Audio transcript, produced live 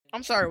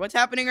I'm sorry, what's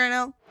happening right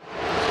now?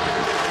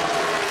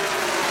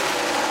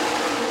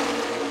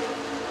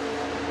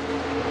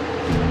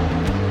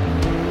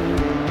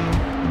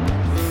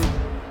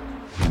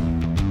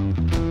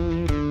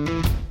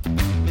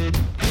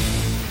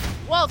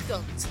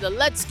 Welcome to the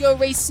Let's Go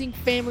Racing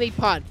Family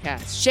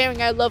Podcast,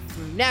 sharing our love for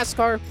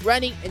NASCAR,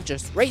 running, and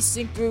just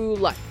racing through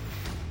life.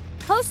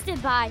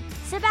 Hosted by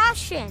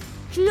Sebastian,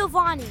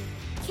 Giovanni,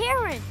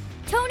 Karen,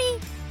 Tony,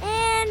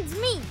 and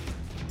me,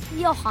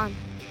 Johan.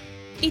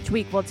 Each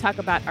week we'll talk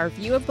about our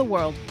view of the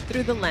world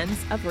through the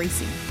lens of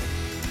racing.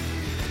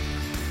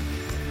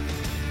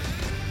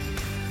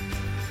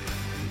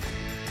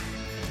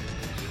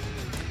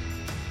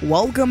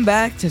 Welcome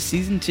back to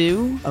Season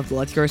 2 of the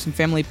Let's Go Racing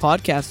Family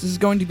Podcast. This is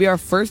going to be our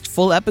first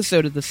full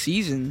episode of the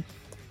season.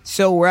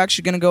 So we're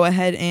actually going to go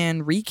ahead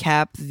and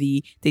recap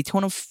the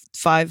Daytona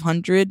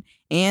 500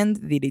 and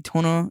the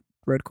Daytona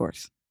Road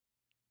Course.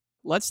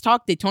 Let's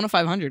talk Daytona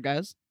 500,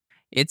 guys.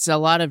 It's a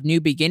lot of new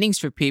beginnings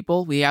for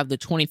people. We have the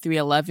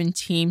 2311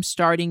 team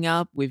starting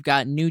up. We've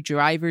got new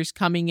drivers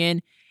coming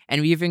in.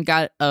 And we even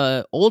got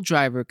an old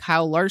driver,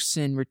 Kyle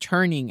Larson,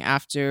 returning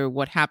after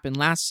what happened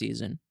last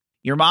season.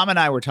 Your mom and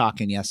I were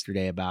talking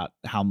yesterday about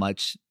how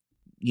much,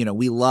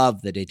 we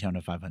love the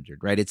Daytona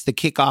 500, right? It's the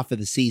kickoff of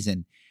the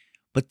season.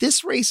 But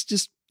this race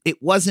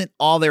it wasn't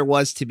all there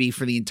was to be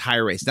for the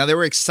entire race. Now, there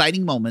were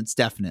exciting moments,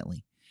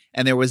 definitely.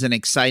 And there was an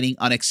exciting,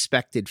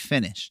 unexpected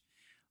finish.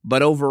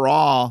 But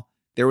overall,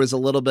 there was a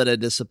little bit of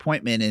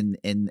disappointment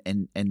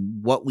in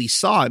what we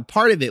saw. And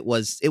part of it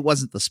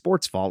wasn't the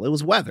sport's fault. It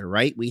was weather,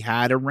 right? We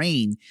had a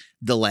rain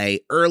delay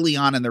early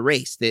on in the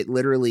race that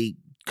literally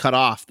cut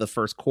off the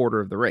first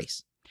quarter of the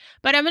race.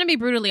 But I'm going to be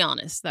brutally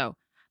honest, though.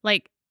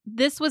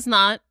 This was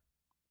not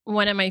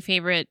one of my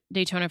favorite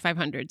Daytona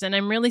 500s. And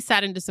I'm really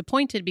sad and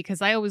disappointed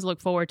because I always look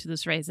forward to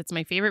this race. It's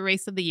my favorite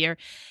race of the year.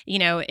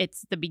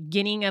 It's the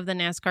beginning of the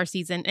NASCAR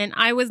season. And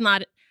I was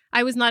not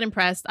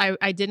impressed.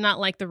 I did not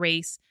like the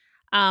race.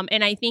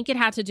 And I think it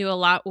had to do a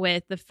lot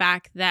with the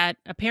fact that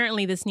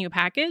apparently this new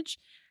package,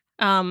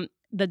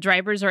 the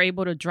drivers are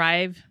able to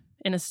drive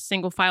in a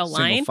single file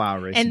line.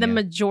 Racing, and the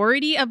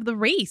majority of the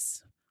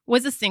race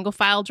was a single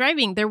file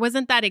driving. There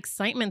wasn't that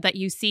excitement that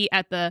you see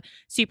at the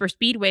super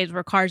speedways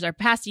where cars are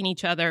passing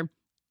each other.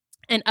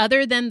 And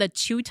other than the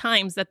 2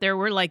 times that there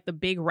were the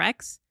big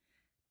wrecks,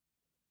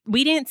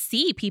 we didn't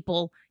see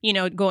people,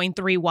 going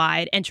 3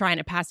 wide and trying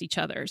to pass each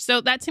other.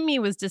 So that to me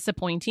was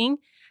disappointing.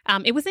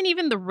 It wasn't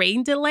even the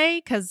rain delay,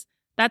 because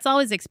that's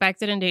always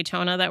expected in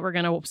Daytona, that we're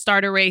going to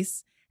start a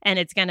race and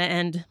it's going to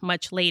end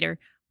much later.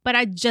 But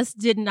I just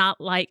did not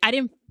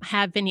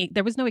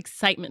there was no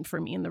excitement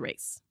for me in the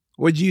race.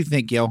 What do you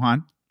think,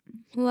 Johan?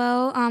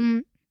 Well,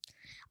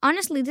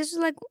 honestly, this is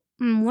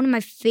one of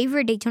my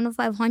favorite Daytona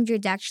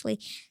 500s, actually,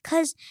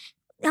 because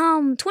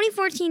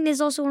 2014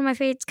 is also one of my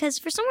favorites, because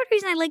for some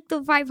reason I like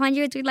the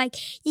 500s where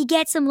you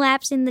get some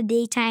laps in the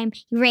daytime,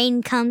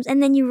 rain comes,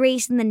 and then you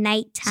race in the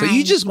nighttime. So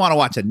you just want to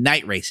watch a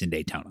night race in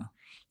Daytona?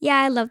 Yeah,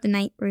 I love the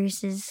night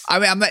races. I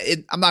mean,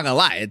 I'm not gonna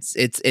lie.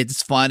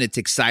 It's fun. It's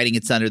exciting.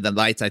 It's under the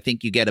lights. I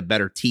think you get a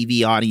better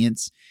TV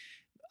audience.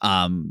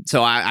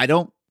 So I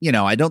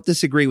don't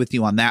disagree with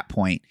you on that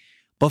point.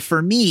 But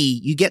for me,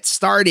 you get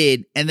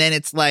started and then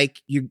it's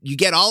you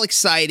get all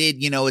excited.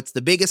 It's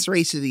the biggest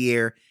race of the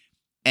year.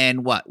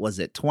 And what was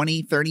it?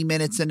 20, 30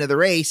 minutes into the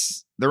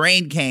race, the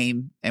rain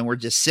came and we're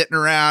just sitting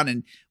around,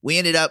 and we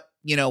ended up,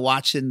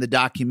 watching the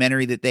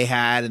documentary that they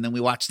had. And then we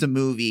watched the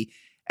movie,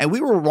 and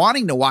we were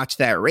wanting to watch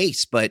that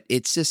race, but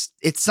it's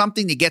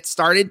something to get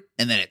started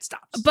and then it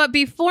stops. But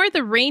before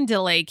the rain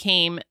delay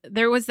came,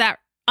 there was that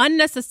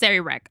unnecessary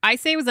wreck. I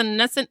say it was an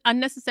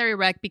unnecessary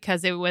wreck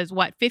because it was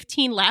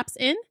 15 laps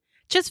in?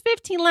 Just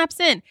 15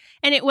 laps in.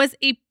 And it was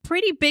a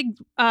pretty big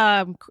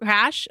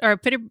crash, or a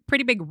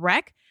pretty big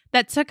wreck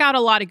that took out a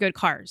lot of good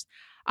cars.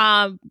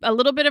 A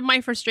little bit of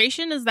my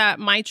frustration is that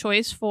my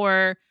choice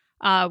for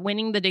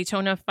winning the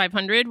Daytona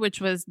 500,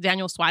 which was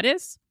Daniel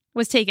Suarez,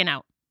 was taken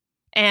out.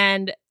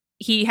 And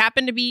he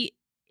happened to be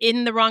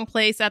in the wrong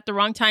place at the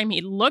wrong time. He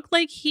looked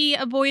like he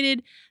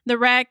avoided the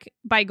wreck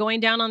by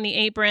going down on the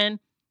apron,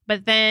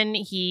 but then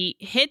he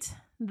hit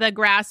the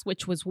grass,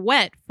 which was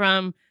wet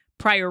from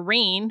prior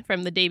rain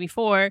from the day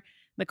before.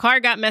 The car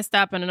got messed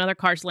up and another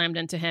car slammed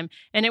into him.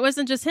 And it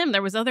wasn't just him.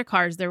 There was other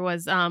cars. There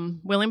was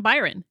William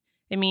Byron.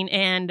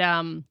 And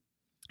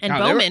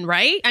Bowman,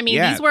 right? I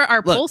mean, these were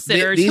our pole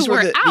sitters who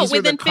were out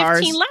within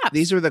 15 laps.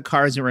 These were the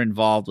cars that were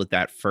involved with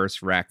that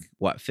first wreck,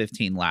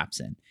 15 laps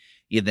in.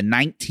 You had the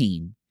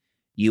 19,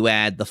 you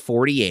had the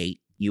 48,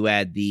 you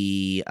had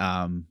the,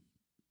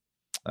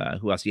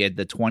 who else? You had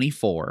the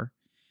 24,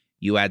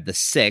 you had the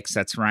 6,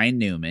 that's Ryan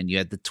Newman, you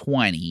had the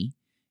 20,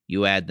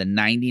 you had the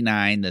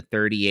 99, the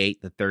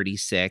 38, the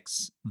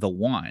 36, the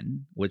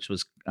 1, which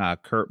was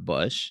Kurt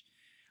Busch.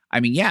 I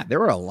mean, yeah, there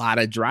were a lot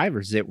of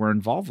drivers that were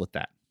involved with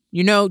that.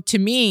 To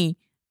me,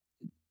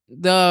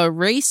 the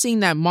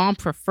racing that Mom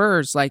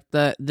prefers,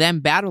 them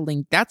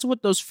battling, that's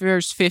what those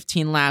first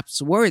 15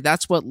 laps were.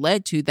 That's what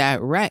led to that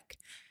wreck.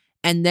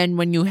 And then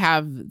when you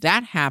have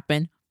that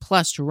happen,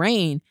 plus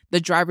rain,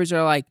 the drivers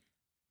are like,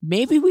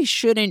 maybe we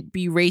shouldn't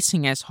be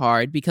racing as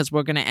hard because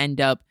we're going to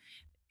end up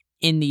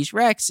in these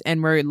wrecks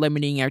and we're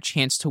limiting our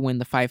chance to win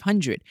the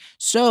 500.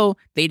 So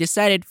they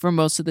decided for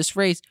most of this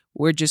race,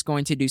 we're just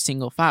going to do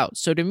single file.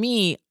 So to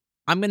me,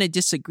 I'm going to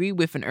disagree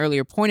with an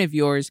earlier point of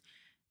yours.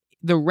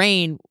 The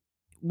rain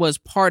was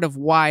part of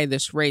why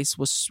this race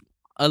was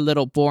a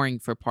little boring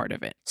for part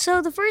of it.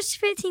 So the first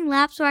 15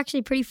 laps were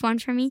actually pretty fun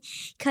for me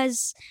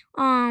because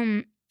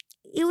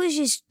it was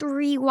just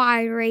 3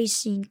 wide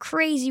racing,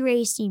 crazy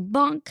racing,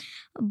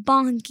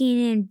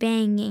 bonking and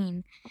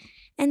banging.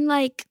 And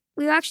like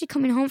we were actually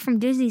coming home from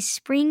Disney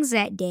Springs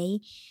that day.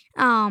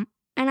 And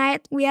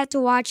we had to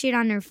watch it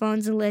on their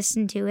phones and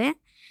listen to it.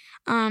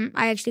 I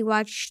actually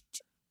watched.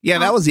 Yeah,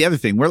 that was the other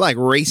thing. We're like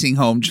racing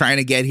home, trying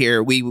to get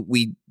here.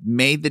 We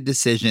made the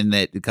decision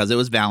that because it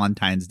was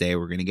Valentine's Day,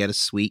 we're going to get a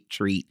sweet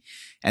treat.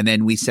 And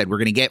then we said we're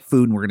going to get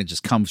food and we're going to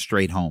just come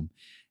straight home.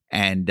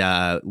 And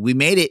we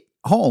made it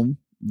home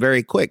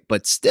very quick.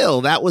 But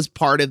still, that was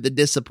part of the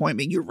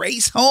disappointment. You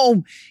race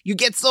home, you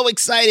get so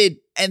excited,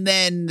 and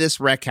then this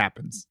wreck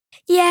happens.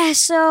 Yeah,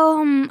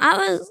 so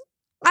I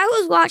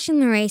was watching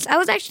the race. I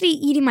was actually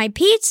eating my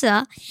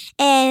pizza,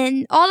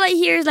 and all I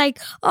hear is like,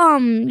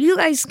 you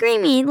guys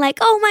screaming, like,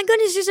 oh my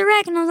goodness, there's a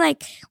wreck. And I was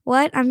like,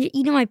 what? I'm just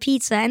eating my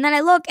pizza. And then I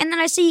look, and then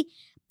I see a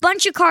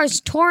bunch of cars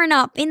torn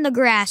up in the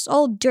grass,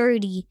 all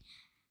dirty.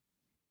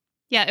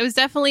 Yeah, it was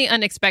definitely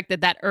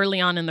unexpected that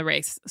early on in the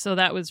race. So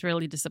that was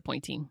really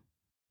disappointing.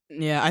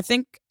 Yeah, I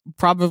think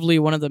probably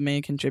one of the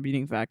main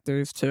contributing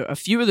factors to a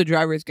few of the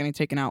drivers getting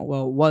taken out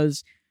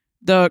was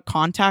the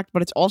contact,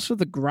 but it's also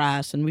the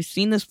grass. And we've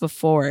seen this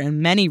before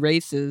in many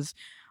races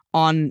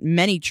on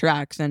many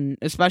tracks, and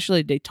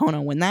especially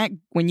Daytona.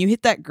 When you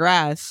hit that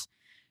grass,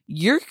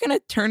 you're going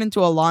to turn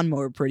into a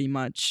lawnmower pretty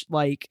much.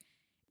 Like,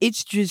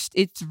 it's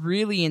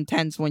really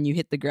intense when you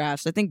hit the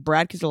grass. I think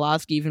Brad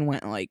Keselowski even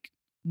went like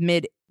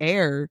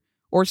mid-air,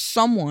 or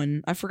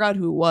someone, I forgot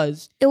who it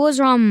was. It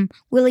was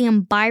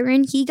William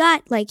Byron. He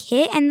got like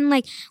hit and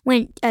like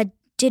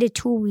did a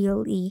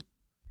two-wheelie.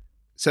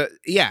 So,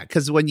 yeah,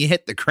 because when you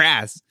hit the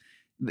grass,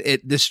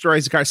 it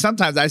destroys the car.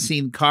 Sometimes I've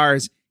seen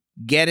cars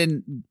get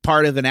in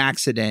part of an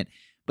accident,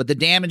 but the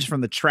damage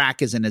from the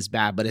track isn't as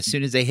bad. But as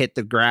soon as they hit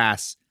the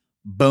grass,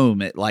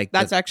 boom, it like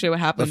that's actually what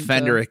happened. The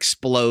fender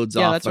explodes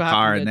off the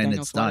car, and then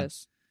Daniel it's done.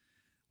 Suarez.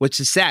 Which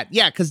is sad.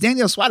 Yeah, because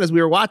Daniel Suarez,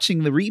 we were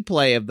watching the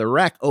replay of the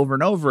wreck over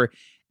and over,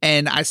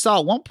 and I saw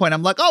at one point,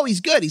 I'm like, oh,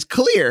 he's good, he's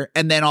clear.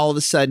 And then all of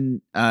a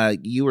sudden,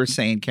 you were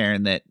saying,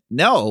 Karen, that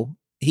no,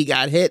 he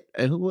got hit.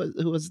 Who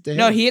was it?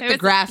 No, he hit the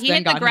grass. He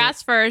hit the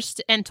grass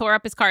first and tore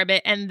up his car a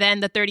bit, and then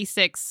the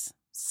 36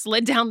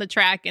 slid down the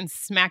track and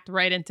smacked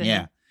right into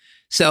him.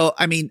 So,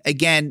 I mean,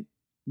 again,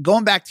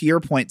 going back to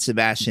your point,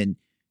 Sebastian,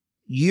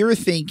 you're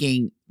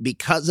thinking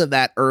because of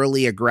that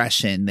early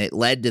aggression that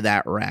led to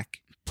that wreck,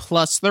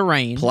 plus the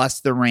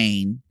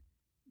rain,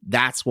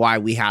 that's why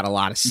we had a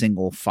lot of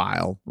single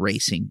file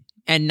racing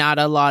and not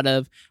a lot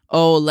of,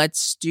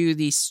 let's do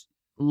these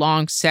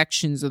long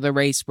sections of the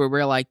race where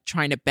we're like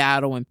trying to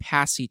battle and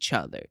pass each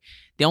other.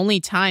 The only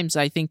times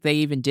I think they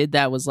even did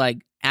that was like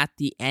at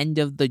the end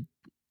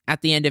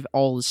of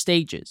all the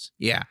stages.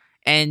 Yeah.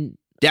 And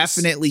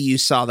definitely you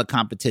saw the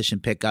competition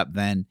pick up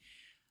then.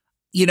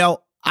 You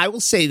know, I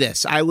will say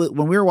this.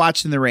 When we were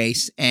watching the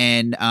race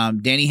and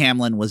Denny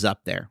Hamlin was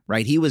up there,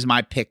 right? He was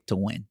my pick to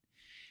win.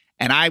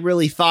 And I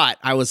really thought,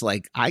 I was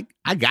like, I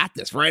got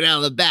this right out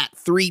of the bat.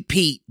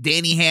 3-peat,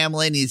 Denny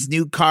Hamlin, his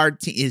new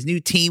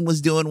team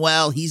was doing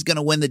well. He's going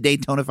to win the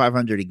Daytona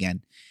 500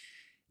 again.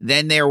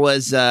 Then there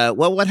was,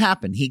 what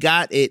happened?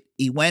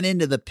 He went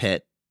into the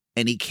pit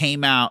and he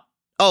came out.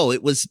 Oh,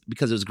 it was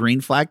because it was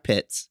green flag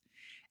pits.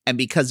 And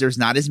because there's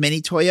not as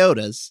many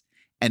Toyotas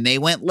and they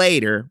went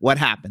later, what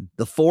happened?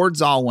 The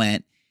Fords all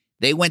went.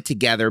 They went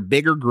together,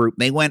 bigger group.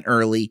 They went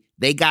early.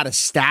 They got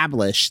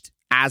established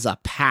as a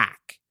pack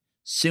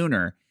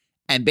sooner,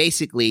 and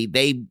basically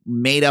they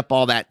made up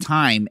all that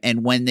time.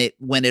 And when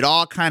it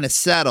all kind of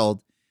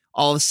settled,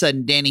 all of a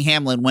sudden Denny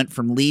Hamlin went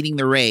from leading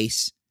the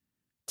race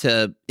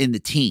to in the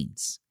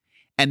teens.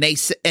 And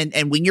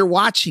and when you're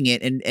watching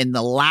it and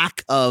the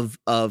lack of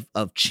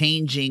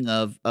changing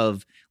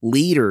of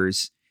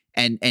leaders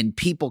and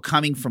people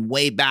coming from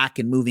way back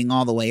and moving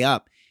all the way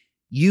up,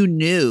 you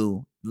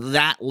knew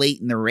that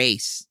late in the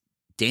race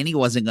Danny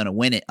wasn't going to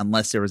win it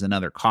unless there was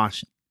another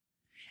caution.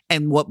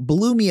 And what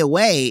blew me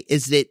away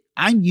is that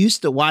I'm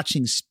used to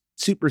watching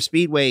super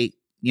speedway,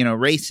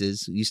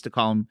 races. We used to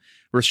call them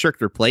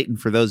restrictor plate.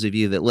 And for those of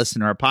you that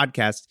listen to our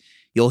podcast,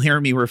 you'll hear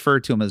me refer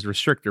to them as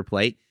restrictor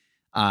plate,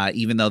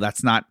 even though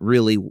that's not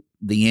really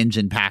the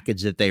engine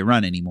package that they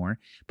run anymore.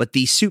 But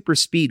these super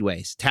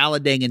speedways,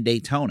 Talladega and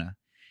Daytona,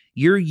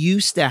 you're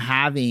used to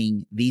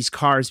having these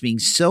cars being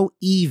so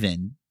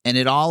even, and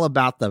it all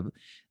about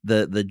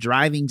the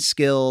driving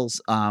skills,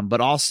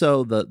 but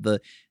also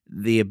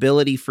the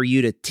ability for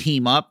you to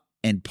team up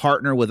and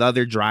partner with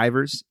other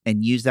drivers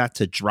and use that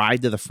to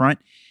drive to the front,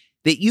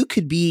 that you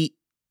could be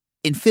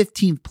in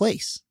 15th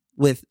place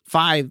with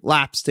 5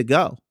 laps to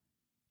go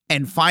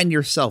and find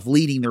yourself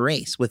leading the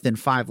race within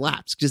 5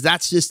 laps, because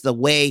that's just the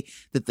way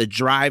that the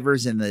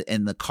drivers and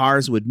the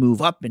cars would move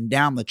up and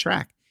down the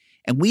track.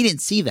 And we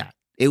didn't see that.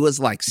 It was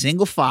like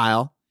single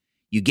file,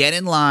 you get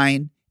in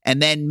line, and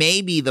then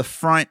maybe the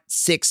front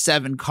 6,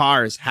 7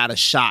 cars had a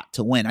shot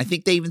to win. I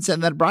think they even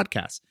said that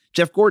broadcast.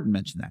 Jeff Gordon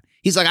mentioned that.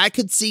 He's like, I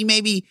could see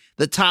maybe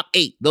the top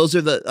 8. Those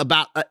are the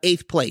about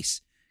 8th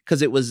place,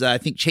 because it was, I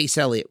think Chase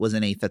Elliott was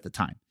in 8th at the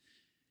time.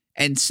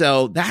 And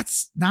so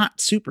that's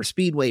not super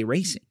speedway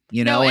racing,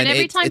 you know. No, and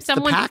every time it's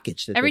someone, the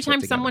package that every they put time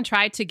together. someone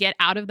tried to get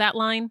out of that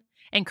line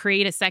and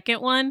create a second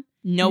one,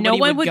 Nobody no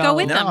one would go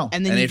with no, them.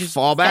 And then they'd you just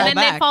fall back. and then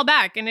back. they fall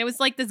back. And it was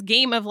like this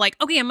game of like,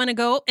 okay, I'm gonna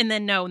go, and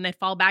then no, and they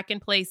fall back in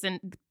place.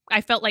 And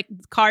I felt like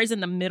cars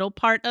in the middle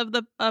part of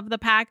the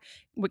pack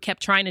would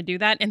kept trying to do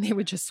that, and they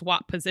would just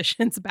swap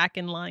positions back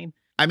in line.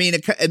 I mean,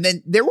 and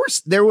then there were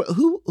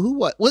who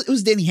what? Well, it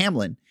was Denny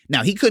Hamlin.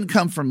 Now he couldn't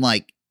come from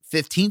like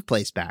 15th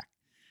place back,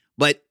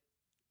 but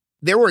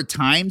there were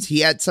times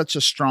he had such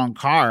a strong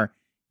car,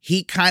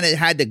 he kind of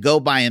had to go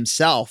by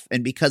himself,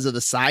 and because of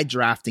the side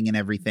drafting and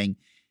everything,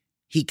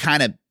 he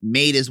kind of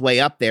made his way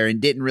up there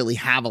and didn't really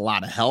have a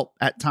lot of help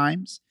at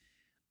times.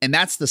 And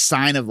that's the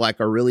sign of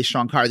like a really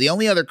strong car. The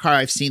only other car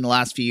I've seen the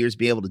last few years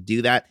be able to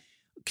do that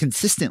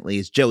consistently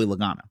is Joey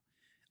Logano.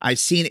 I've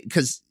seen it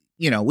because,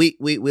 you know, we're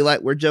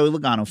Joey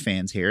Logano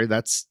fans here.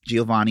 That's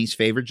Giovanni's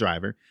favorite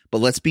driver.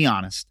 But let's be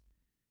honest,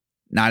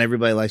 not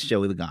everybody likes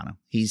Joey Logano.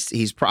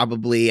 He's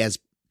probably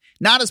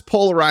not as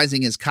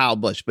polarizing as Kyle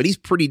Busch, but he's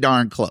pretty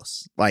darn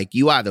close. Like,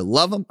 you either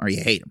love him or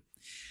you hate him.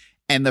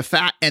 And the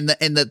fact and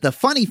the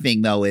funny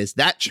thing though is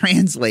that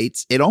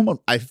translates it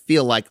almost, I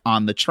feel like,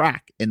 on the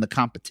track in the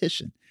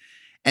competition.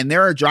 And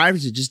there are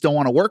drivers who just don't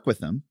want to work with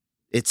him,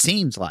 it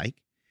seems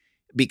like,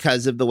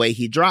 because of the way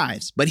he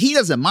drives. But he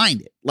doesn't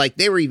mind it. Like,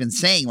 they were even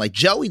saying, like,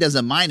 Joey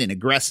doesn't mind an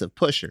aggressive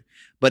pusher.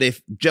 But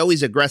if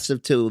Joey's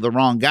aggressive to the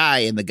wrong guy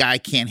and the guy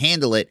can't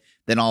handle it,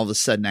 then all of a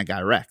sudden that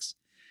guy wrecks.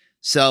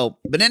 So,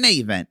 but in any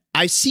event,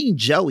 I've seen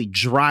Joey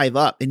drive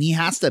up and he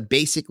has to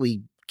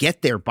basically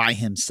get there by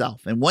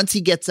himself. And once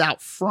he gets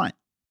out front,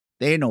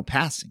 there ain't no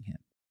passing him.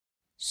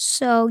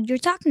 So you're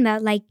talking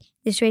about like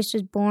this race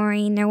was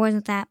boring. There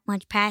wasn't that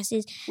much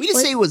passes. We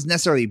didn't say it was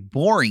necessarily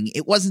boring.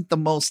 It wasn't the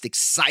most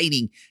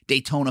exciting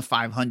Daytona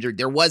 500.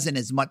 There wasn't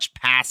as much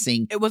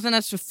passing. It wasn't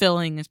as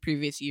fulfilling as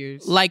previous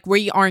years. Like,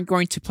 we aren't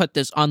going to put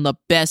this on the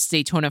best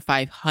Daytona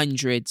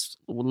 500s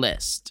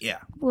list. Yeah.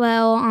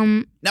 Well,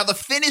 Now the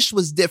finish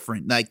was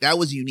different. Like, that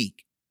was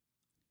unique.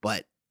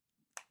 But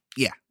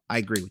yeah, I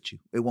agree with you.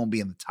 It won't be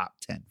in the top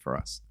 10 for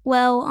us.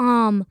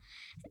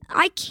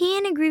 I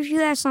can agree with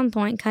you at some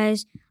point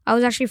because I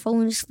was actually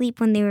falling asleep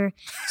when they were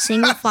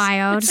single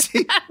filed.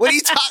 See, what are you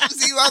talking?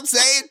 See what I'm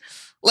saying?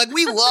 Like,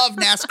 we love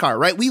NASCAR,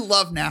 right? We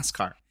love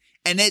NASCAR.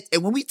 And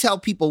when we tell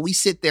people we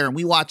sit there and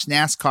we watch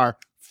NASCAR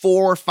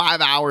 4 or 5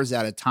 hours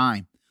at a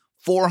time,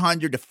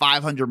 400 to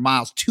 500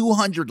 miles,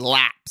 200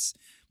 laps.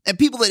 And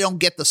people that don't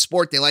get the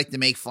sport, they like to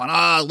make fun.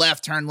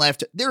 Left turn,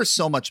 left. There's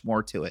so much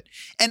more to it.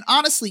 And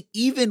honestly,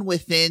 even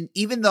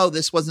though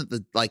this wasn't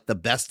the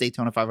best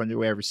Daytona 500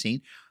 we've ever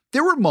seen,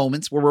 there were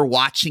moments where we're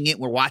watching it.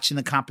 We're watching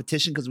the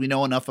competition because we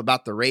know enough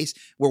about the race.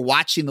 We're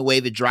watching the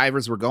way the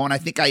drivers were going. I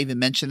think I even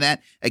mentioned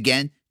that.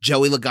 Again,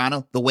 Joey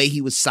Logano, the way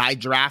he was side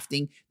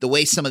drafting, the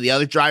way some of the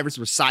other drivers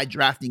were side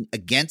drafting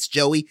against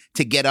Joey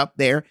to get up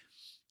there.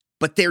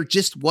 But there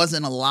just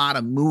wasn't a lot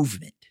of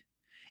movement.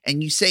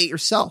 And you say it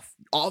yourself,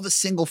 all the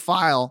single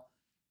file,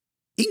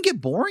 it can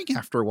get boring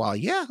after a while.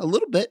 Yeah, a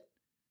little bit.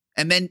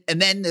 And then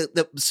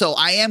so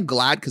I am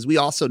glad, because we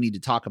also need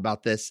to talk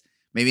about this.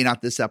 Maybe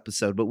not this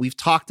episode, but we've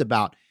talked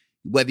about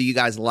whether you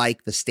guys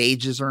like the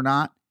stages or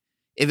not.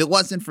 If it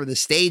wasn't for the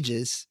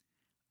stages,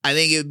 I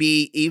think it would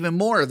be even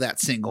more of that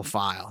single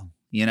file,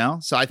 you know?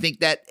 So I think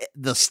that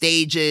the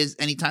stages,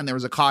 anytime there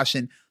was a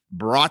caution,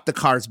 brought the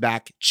cars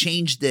back,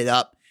 changed it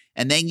up,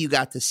 and then you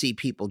got to see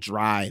people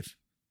drive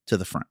to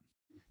the front.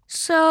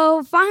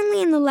 So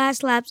finally in the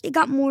last laps, it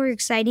got more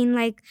exciting.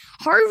 Like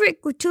Harvick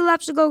with 2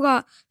 laps to go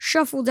got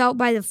shuffled out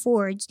by the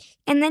Fords.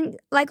 And then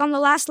like on the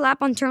last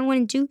lap on turn 1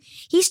 and 2,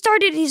 he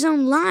started his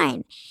own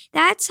line.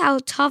 That's how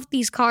tough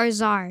these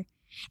cars are.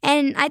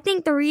 And I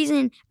think the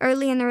reason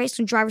early in the race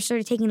when drivers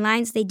started taking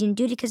lines, they didn't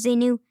do it because they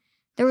knew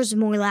there was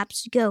more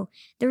laps to go.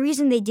 The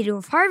reason they did it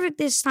with Harvick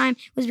this time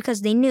was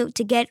because they knew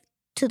to get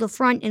to the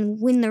front and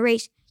win the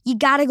race, you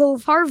got to go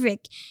with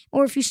Harvick.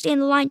 Or if you stay in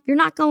the line, you're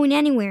not going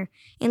anywhere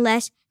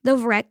unless the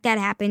wreck that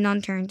happened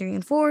on turn 3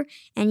 and 4,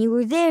 and you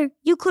were there,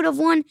 you could have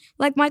won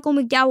like Michael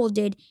McDowell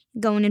did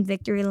going in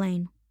victory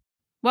lane.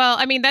 Well,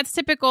 I mean, that's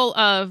typical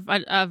of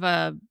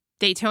a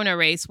Daytona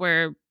race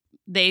where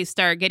they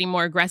start getting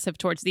more aggressive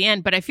towards the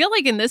end. But I feel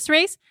like in this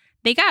race,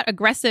 they got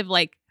aggressive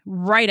like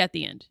right at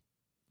the end.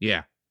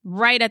 Yeah.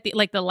 Right at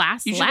the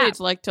last Usually lap. it's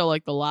like till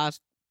like the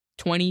last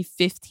 20,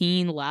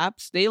 15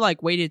 laps. They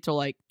like waited till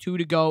like 2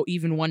 to go,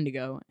 even 1 to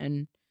go.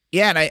 And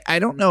Yeah, and I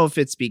don't know if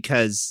it's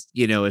because,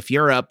 you know, if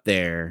you're up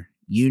there,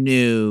 you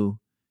knew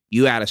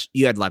you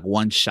had like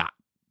one shot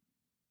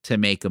to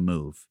make a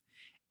move.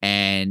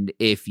 And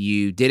if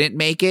you didn't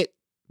make it,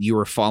 you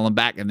were falling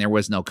back, and there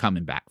was no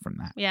coming back from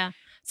that. Yeah.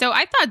 So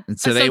I thought. And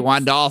so they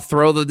wanted to all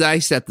throw the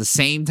dice at the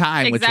same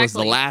time, which was the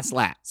Exactly. last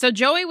lap. So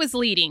Joey was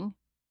leading,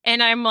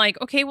 and I'm like,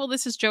 okay, well,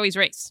 this is Joey's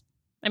race.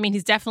 I mean,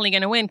 he's definitely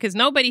going to win because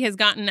nobody has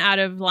gotten out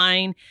of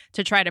line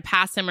to try to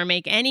pass him or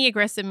make any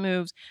aggressive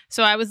moves.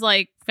 So I was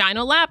like,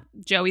 final lap,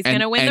 Joey's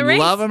going to win the race.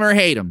 Love him or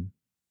hate him,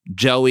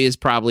 Joey is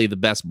probably the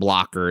best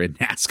blocker in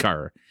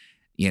NASCAR,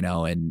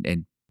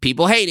 and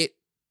people hate it.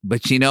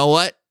 But you know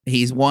what?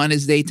 He's won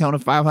his Daytona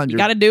 500. You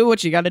got to do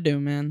what you got to do,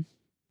 man.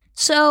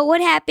 So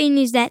what happened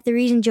is that the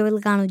reason Joey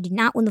Logano did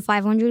not win the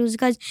 500 was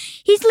because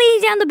he's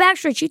leading down the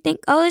backstretch. You think,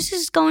 oh, this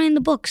is going in the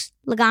books.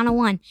 Logano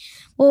won.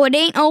 Well, it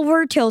ain't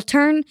over till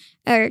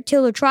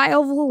the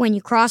tri-oval when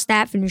you cross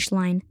that finish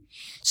line.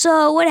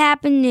 So what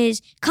happened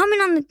is, coming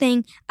on the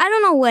thing, I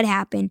don't know what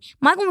happened.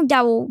 Michael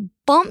McDowell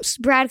bumps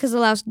Brad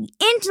Keselowski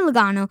into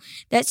Logano.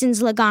 That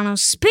sends Logano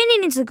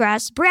spinning into the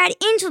grass, Brad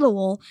into the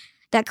wall,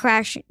 that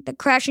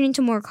crashing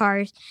into more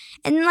cars.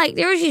 And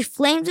there was just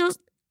flames.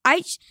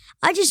 I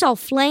just saw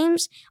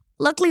flames.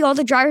 Luckily, all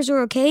the drivers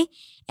were okay,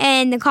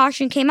 and the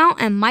caution came out,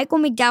 and Michael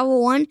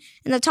McDowell won.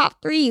 And the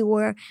top three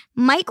were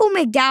Michael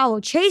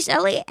McDowell, Chase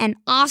Elliott, and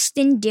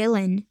Austin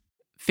Dillon.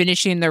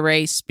 Finishing the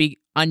race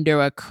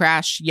under a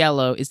crash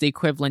yellow is the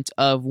equivalent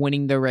of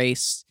winning the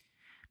race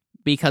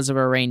because of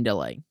a rain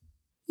delay.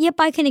 Yep,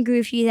 I can agree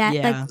with you that.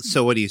 Yeah.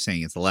 So what are you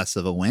saying? It's less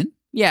of a win?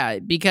 Yeah,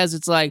 because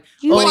it's like,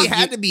 Well, he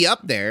had to be up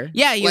there.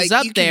 yeah, he was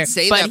up you can there,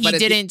 say but that, he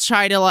didn't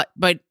try to.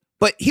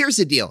 But here's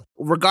the deal.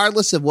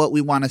 Regardless of what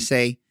we want to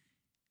say,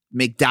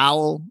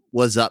 McDowell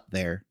was up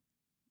there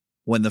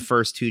when the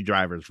first two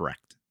drivers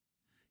wrecked.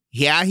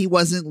 Yeah, he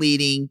wasn't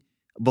leading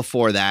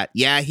before that.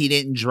 Yeah, he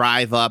didn't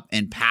drive up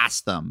and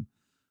pass them.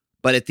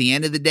 But at the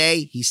end of the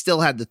day, he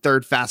still had the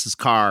third fastest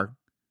car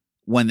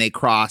when they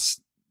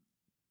crossed,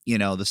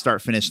 the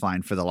start-finish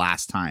line for the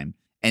last time.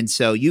 And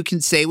so you can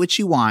say what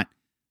you want,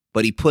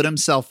 but he put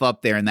himself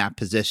up there in that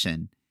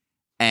position.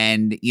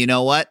 And you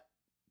know what?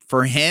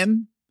 For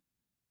him,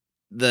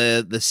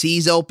 the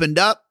seas opened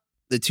up,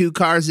 the two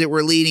cars that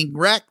were leading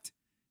wrecked,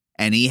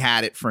 and he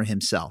had it for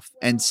himself.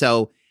 And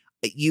so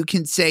you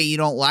can say you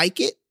don't like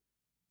it,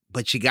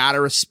 but you got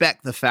to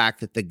respect the fact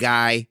that the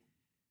guy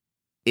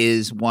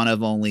is one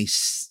of only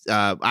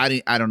I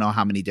don't know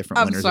how many different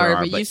I'm winners sorry, there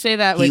are, but you say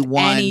that he with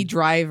won. any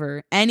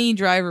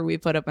driver we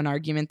put up an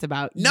argument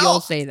about. No.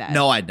 You'll say that.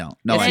 No, I don't.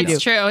 No, Yes, I you don't.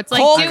 It's true. It's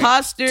like, Cole do,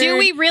 Custer. do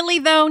we really,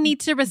 though,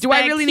 need to respect? Do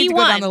I really need he to go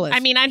won. down the list? I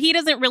mean, he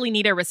doesn't really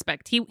need a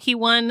respect. He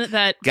won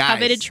that Guys,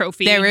 coveted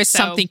trophy. There is so-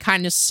 something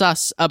kind of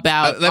sus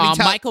about let me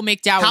tell- Michael how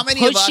McDowell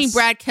many of pushing us-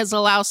 Brad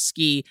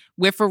Keselowski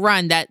with a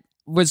run that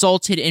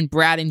resulted in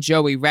Brad and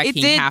Joey It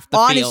wrecking did, half the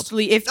field.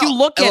 honestly. If you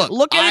look at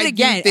I it do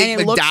again, think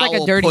and it looks like a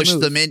McDowell dirty pushed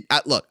move. them in.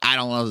 Look, I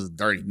don't know if it's a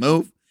dirty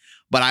move,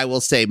 but I will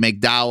say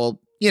McDowell,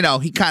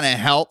 he kind of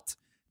helped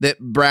that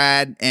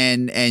Brad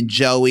and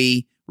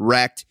Joey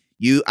wrecked.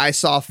 I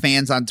saw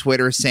fans on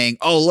Twitter saying,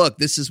 oh, look,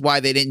 this is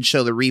why they didn't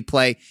show the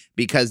replay,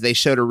 because they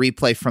showed a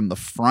replay from the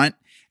front,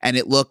 and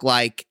it looked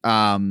like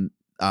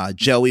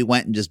Joey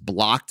went and just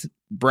blocked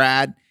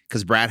Brad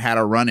because Brad had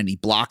a run and he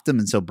blocked him,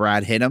 and so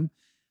Brad hit him.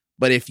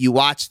 But if you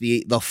watch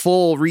the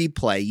full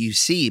replay, you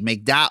see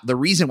McDowell. The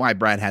reason why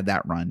Brad had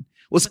that run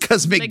was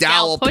because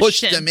McDowell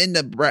pushed him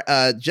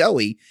into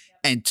Joey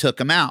and took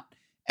him out,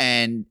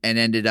 and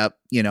ended up,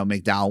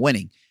 McDowell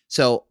winning.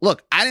 So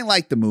look, I didn't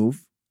like the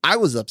move. I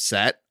was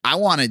upset. I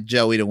wanted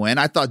Joey to win.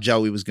 I thought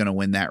Joey was going to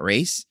win that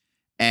race,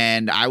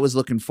 and I was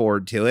looking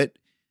forward to it.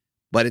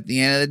 But at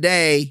the end of the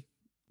day,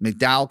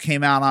 McDowell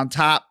came out on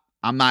top.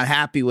 I'm not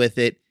happy with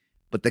it,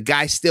 but the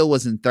guy still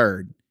was in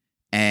third.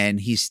 And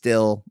he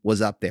still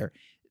was up there.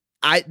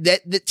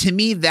 To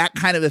me, that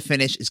kind of a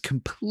finish is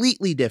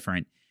completely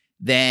different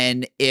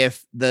than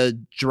if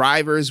the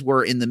drivers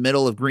were in the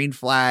middle of green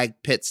flag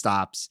pit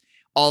stops.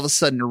 All of a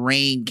sudden,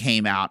 rain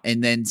came out,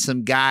 and then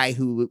some guy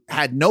who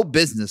had no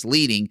business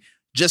leading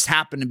just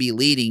happened to be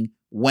leading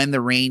when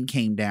the rain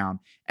came down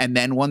and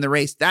then won the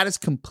race. That is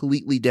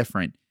completely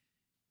different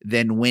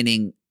than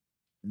winning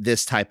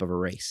this type of a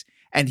race.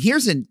 And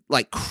here's a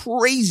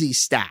crazy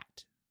stat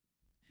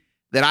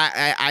that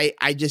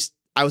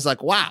I was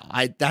like, wow,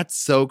 that's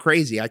so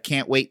crazy. I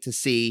can't wait to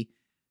see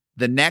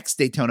the next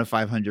Daytona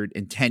 500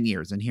 in 10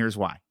 years. And here's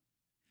why.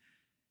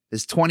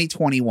 It's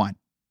 2021.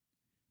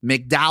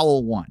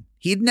 McDowell won.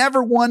 He'd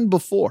never won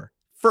before.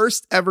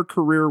 First ever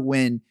career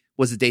win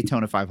was the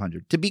Daytona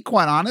 500. To be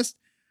quite honest,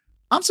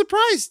 I'm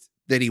surprised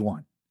that he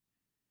won.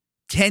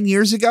 10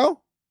 years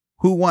ago,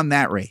 who won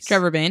that race?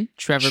 Trevor Bayne.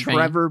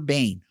 Trevor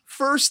Bayne.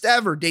 First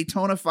ever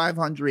Daytona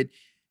 500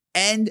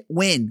 and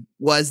win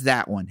was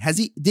that one.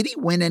 Did he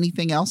win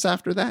anything else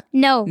after that?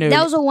 No, No.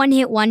 that was a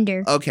one-hit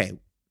wonder. Okay.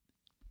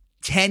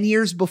 10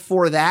 years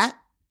before that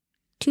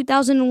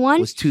 2001,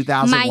 was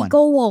 2001.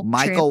 Michael Waltrip.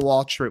 Michael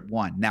Waltrip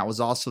won. That was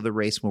also the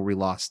race where we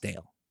lost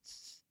Dale.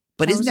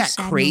 But That isn't was a that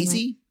sad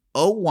crazy?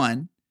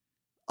 01,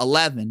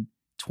 11,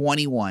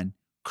 21.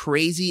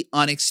 Crazy,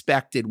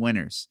 unexpected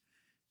winners.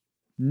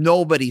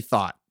 Nobody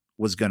thought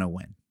was going to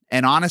win.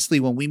 And honestly,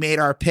 when we made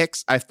our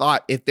picks, I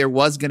thought if there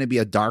was going to be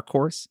a dark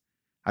horse,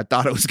 I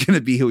thought it was going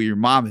to be who your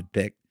mom had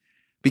picked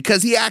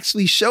because he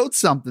actually showed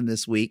something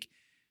this week.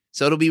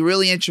 So it'll be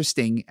really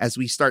interesting as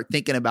we start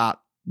thinking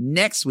about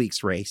next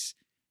week's race,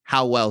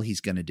 how well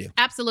he's going to do.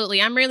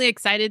 Absolutely. I'm really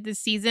excited this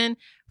season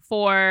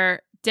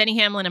for Denny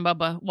Hamlin and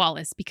Bubba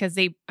Wallace because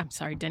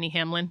Denny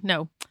Hamlin.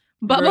 No,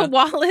 Bubba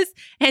Wallace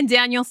and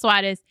Daniel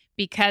Suarez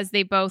because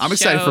they both I'm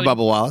excited for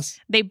Bubba Wallace.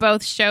 They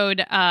both showed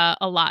a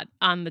lot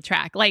on the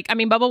track.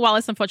 Bubba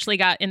Wallace unfortunately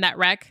got in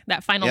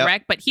that final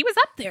wreck, but he was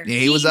up there. Yeah,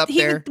 he was up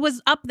there. He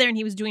was up there and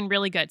he was doing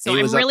really good. So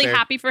I'm really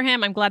happy for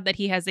him. I'm glad that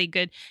he has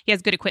good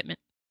equipment.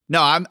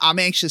 No, I'm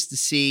anxious to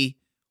see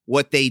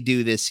what they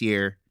do this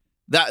year.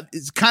 That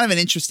is kind of an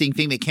interesting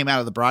thing that came out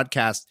of the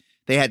broadcast.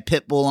 They had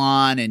Pitbull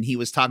on, and he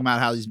was talking about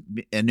how he's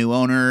a new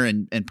owner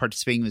and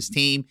participating in his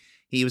team.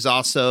 He was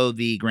also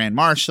the Grand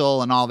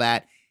Marshal and all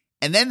that.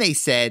 And then they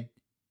said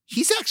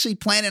he's actually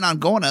planning on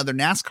going to other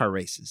NASCAR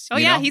races. Oh,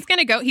 yeah, he's going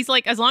to go. He's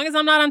like, as long as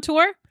I'm not on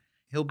tour,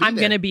 I'm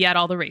going to be at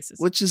all the races.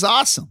 Which is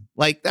awesome.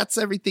 Like, that's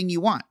everything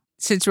you want.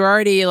 Since we're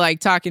already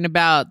talking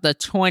about the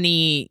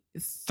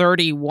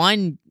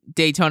 2031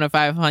 Daytona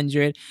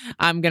 500,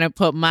 I'm going to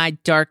put my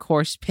dark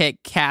horse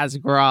pick, Kaz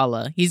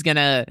Grala. He's going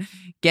to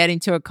get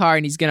into a car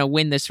and he's going to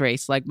win this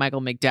race like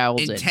Michael McDowell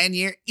did. In 10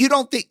 years, you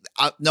don't think,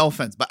 no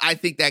offense, but I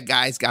think that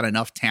guy's got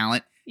enough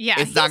talent. Yeah,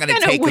 it's not going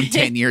to take him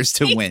 10 years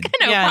to win. He's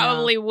going to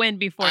probably win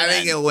before I then.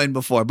 think he'll win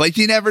before, but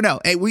you never know.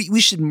 Hey, we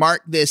should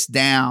mark this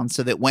down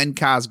so that when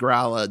Kaz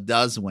Grala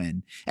does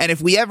win, and if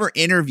we ever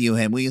interview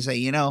him, we can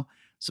say,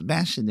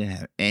 Sebastian didn't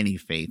have any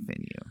faith in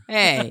you.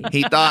 Hey.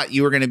 He thought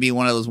you were going to be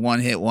one of those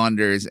one-hit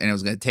wonders, and it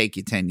was going to take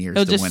you 10 years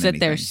to win anything. He'll just sit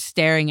there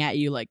staring at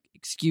you like,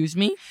 excuse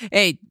me?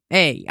 Hey,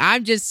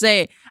 I'm just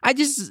saying, I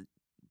just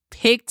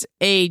picked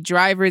a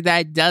driver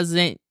that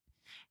hasn't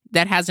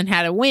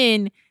had a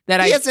win.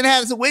 He hasn't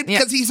had a win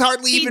because he's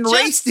hardly even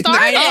raced in the Cup.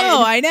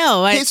 I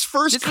know. His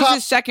first this Cup. was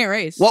his second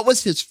race. What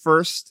was his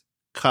first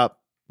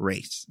Cup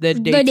race? The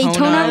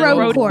Daytona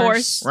Road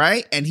Course.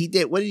 Right? And he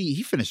did,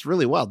 he finished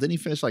really well. Didn't he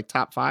finish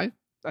top 5?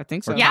 I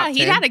think so. Yeah, he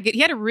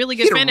had a really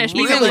good finish.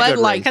 He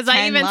led because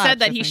I even said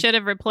that he should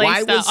have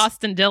replaced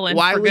Austin Dillon.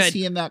 Why for was good.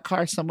 He in that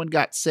car? Someone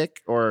got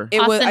sick or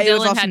Austin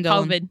Dillon had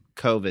COVID.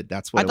 COVID.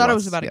 That's what I thought it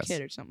was about a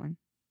kid or something.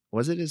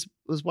 Was it his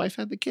wife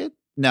had the kid?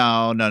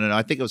 No.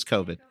 I think it was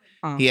COVID.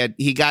 Oh.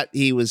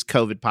 He was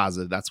COVID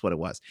positive. That's what it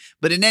was.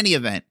 But in any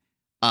event,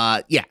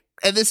 and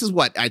this is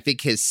what I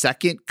think his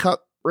second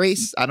Cup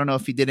race. I don't know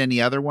if he did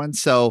any other one.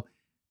 So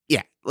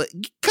yeah,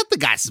 cut the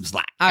guy some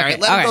slack. Okay, all right,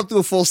 let him go through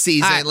a full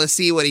season. Right. Let's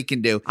see what he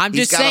can do. I'm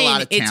He's just got saying, a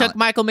lot of it talent. took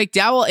Michael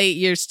McDowell 8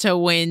 years to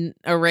win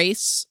a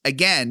race.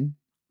 Again,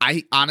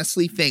 I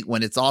honestly think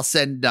when it's all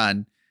said and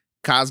done,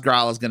 Kaz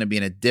Grala is going to be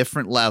in a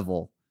different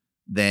level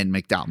than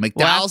McDowell.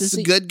 McDowell's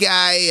a good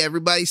guy.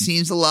 Everybody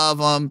seems to love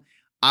him.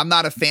 I'm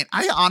not a fan.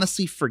 I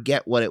honestly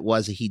forget what it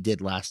was that he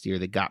did last year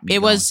that got me.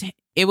 It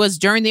was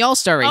during the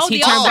All-Star race. He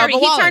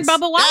turned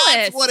Bubba Wallace.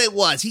 That's what it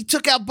was. He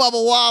took out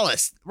Bubba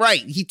Wallace.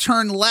 Right. He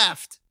turned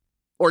left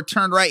or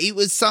turned right. It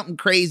was something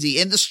crazy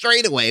in the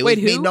straightaway.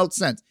 It made no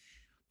sense.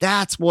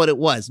 That's what it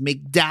was.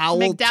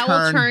 McDowell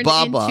turned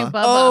Bubba. Into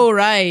Bubba. Oh,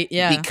 right.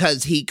 Yeah.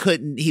 Because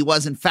he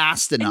wasn't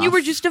fast enough. And you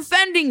were just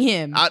defending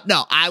him.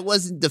 No, I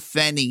wasn't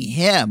defending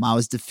him. I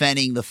was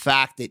defending the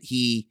fact that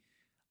he.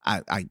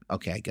 I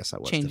guess I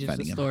was Changes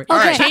defending the him. story. All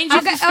right.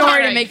 Changes the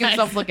story to make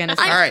himself look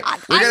innocent. All right.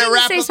 We're going to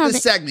wrap up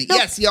this segment. No.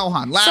 Yes,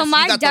 Johan. So you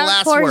my got the dark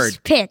last horse word.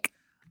 pick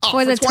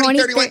for the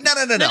 2031. No.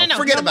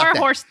 Forget no about more that.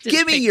 horse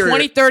Give me pick. your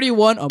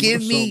 2031.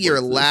 Give me your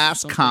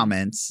last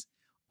comments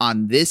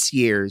on this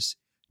year's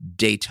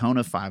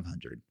Daytona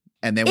 500.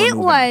 And then it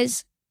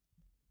was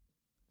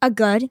a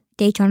good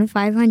Daytona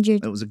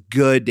 500. It was a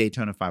good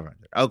Daytona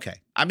 500. Okay.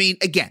 I mean,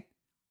 again,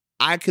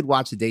 I could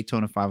watch the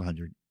Daytona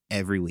 500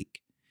 every week.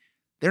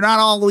 They're not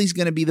always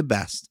going to be the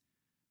best.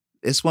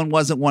 This one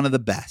wasn't one of the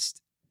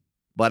best,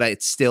 but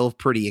it's still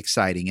pretty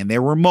exciting. And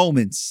there were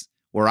moments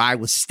where I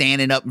was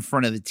standing up in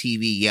front of the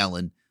TV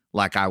yelling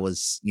like I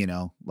was,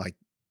 like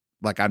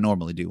I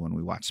normally do when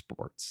we watch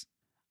sports.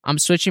 I'm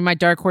switching my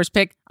dark horse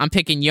pick. I'm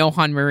picking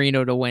Johan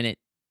Marino to win it.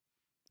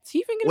 Is he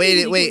even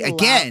Wait,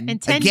 again. In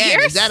 10 again,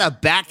 years? is that a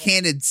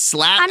backhanded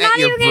slap I'm at not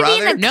your even gonna be in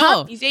brother? the No,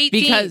 Cup. He's 18.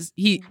 because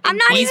I'm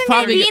not he's even going to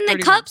probably be in the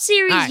 31. Cup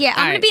Series All right, yet.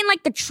 I'm going to be in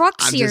like the Truck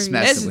I'm Series. just This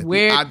messing is with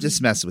weird. you. I'm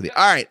just messing with you.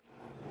 All right.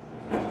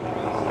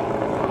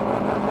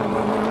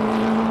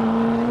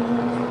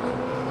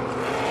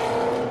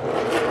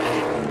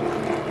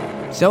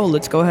 So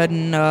let's go ahead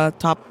and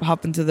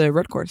hop into the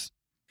road course.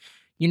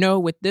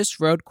 With this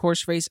road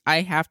course race,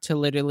 I have to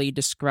literally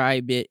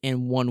describe it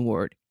in one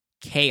word.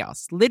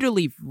 Chaos.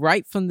 Literally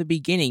right from the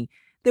beginning,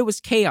 there was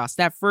chaos.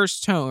 That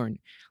first turn,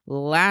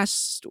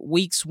 last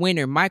week's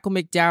winner, Michael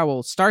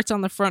McDowell, starts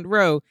on the front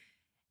row,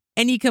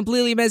 and he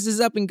completely messes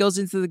up and goes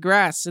into the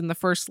grass in the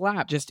first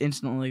lap. Just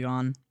instantly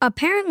gone.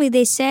 Apparently,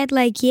 they said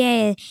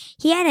he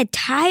had a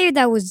tire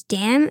that was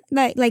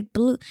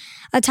blue,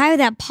 a tire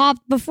that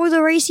popped before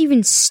the race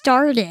even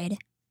started.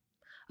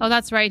 Oh,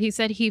 that's right. He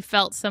said he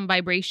felt some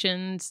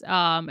vibrations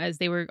as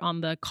they were on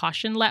the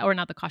caution lap, or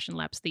not the caution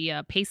laps,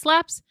 the pace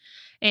laps,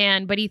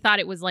 but he thought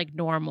it was like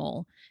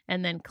normal,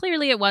 and then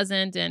clearly it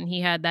wasn't, and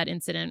he had that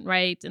incident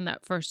right in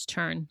that first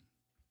turn.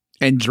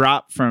 And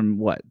dropped from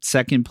what,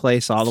 second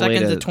place all the way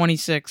Second to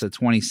 26. to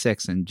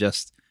 26 in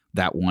just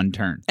that one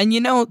turn. And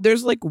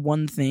there's like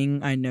one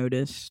thing I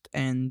noticed,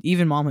 and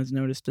even Mom has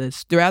noticed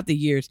this throughout the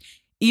years.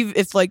 Even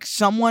if like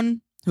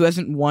someone who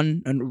hasn't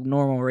won a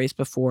normal race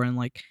before and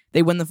like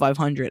they win the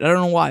 500, I don't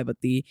know why,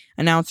 but the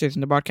announcers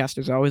and the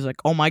broadcasters are always like,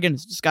 "Oh my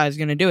goodness, this guy's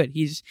gonna do it.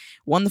 He's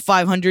won the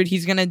 500.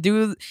 He's gonna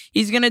do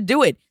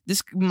it."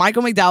 This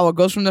Michael McDowell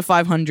goes from the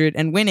 500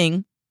 and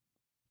winning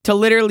to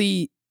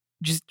literally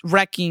just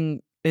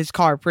wrecking his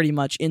car pretty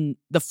much in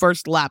the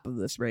first lap of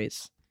this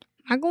race.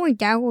 Michael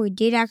McDowell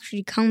did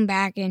actually come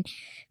back and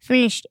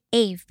finished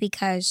 8th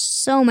because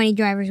so many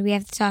drivers we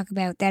have to talk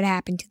about that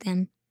happened to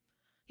them.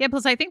 Yeah,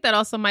 plus I think that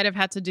also might have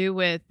had to do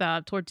with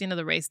towards the end of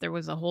the race, there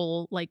was a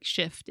whole like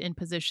shift in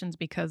positions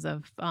because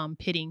of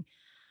pitting.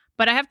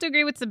 But I have to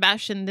agree with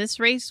Sebastian. This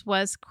race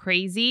was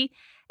crazy.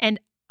 And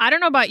I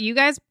don't know about you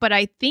guys, but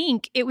I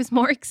think it was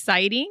more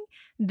exciting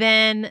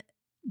than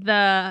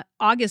the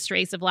August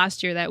race of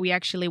last year that we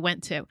actually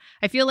went to.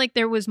 I feel like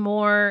there was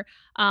more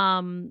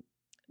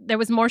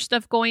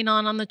stuff going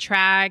on the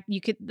track.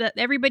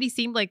 Everybody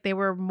seemed like they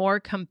were more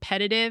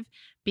competitive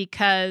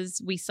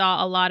because we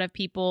saw a lot of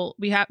people.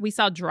 We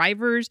saw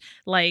drivers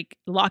like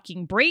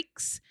locking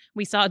brakes.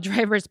 We saw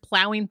drivers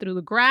plowing through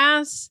the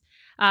grass.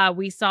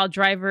 We saw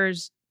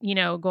drivers,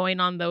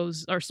 going on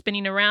those or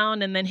spinning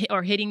around and then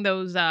hitting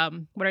those.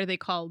 What are they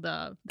called?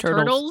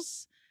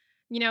 Turtles.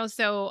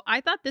 So I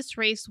thought this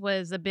race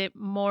was a bit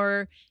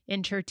more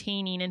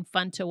entertaining and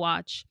fun to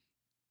watch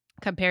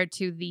compared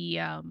to the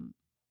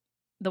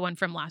one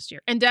from last year.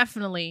 And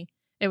definitely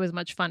it was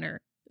much funner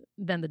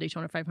than the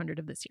Daytona 500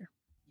 of this year.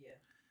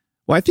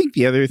 Well, I think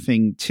the other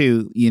thing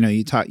too,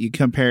 you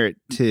compare it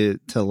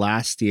to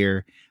last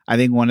year. I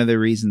think one of the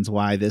reasons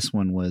why this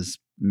one was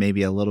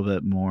maybe a little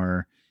bit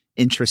more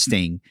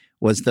interesting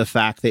was the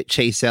fact that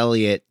Chase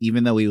Elliott,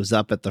 even though he was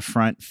up at the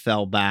front,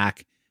 fell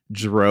back,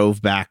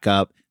 drove back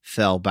up,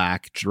 fell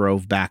back,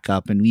 drove back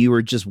up, and we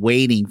were just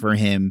waiting for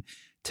him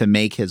to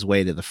make his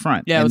way to the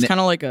front. Yeah, it was kind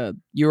of like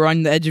you were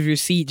on the edge of your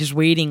seat just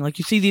waiting. Like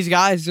you see these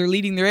guys, they're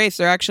leading the race,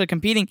 they're actually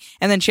competing,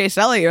 and then Chase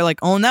Elliott, you're like,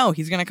 oh no,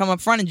 he's going to come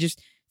up front and just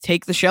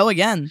take the show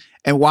again.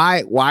 And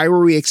why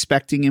were we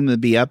expecting him to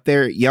be up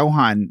there?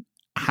 Johan,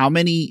 how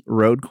many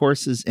road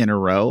courses in a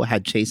row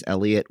had Chase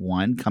Elliott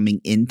won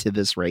coming into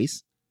this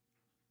race?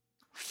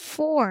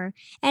 4.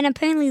 And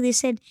apparently they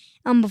said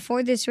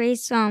before this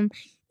race,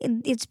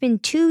 it's been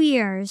 2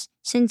 years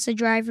since a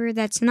driver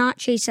that's not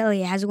Chase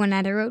Elliott has won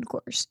at a road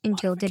course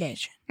until today.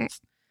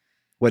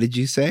 What did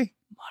you say?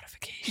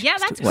 Modifications. Yeah,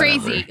 that's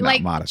Whatever, crazy. not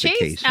Like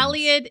modifications. Chase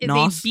Elliott is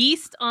Nos. a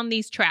beast on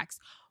these tracks.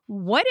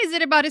 What is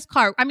it about his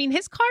car? I mean,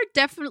 his car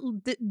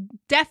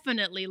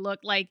definitely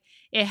looked like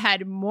it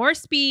had more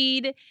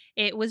speed.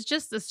 It was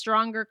just a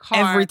stronger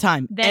car Every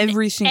time. than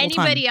Every single time.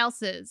 anybody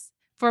else's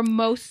for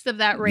most of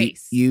that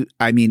race.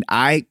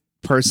 I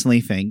personally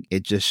think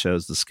it just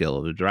shows the skill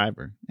of the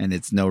driver, and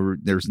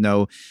there's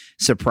no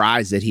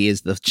surprise that he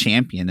is the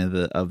champion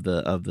of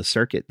the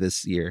circuit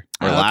this year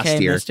or last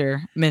year.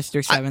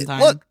 Mr. 7-time.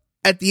 Look,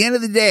 at the end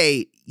of the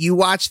day, you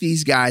watch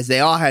these guys,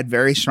 they all had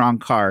very strong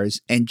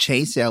cars, and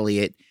Chase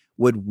Elliott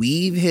would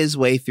weave his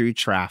way through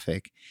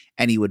traffic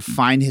and he would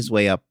find his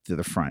way up to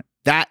the front.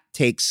 That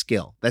takes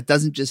skill. That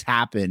doesn't just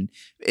happen.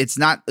 This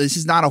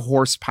is not a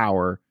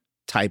horsepower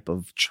type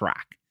of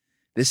track.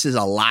 This is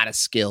a lot of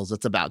skills.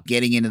 It's about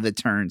getting into the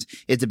turns.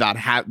 It's about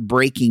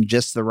braking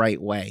just the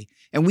right way.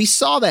 And we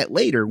saw that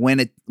later when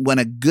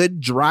a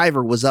good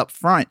driver was up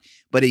front,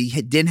 but he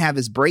didn't have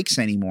his brakes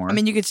anymore. I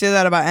mean, you could say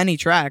that about any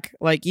track,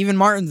 like even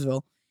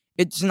Martinsville.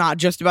 It's not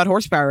just about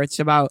horsepower. It's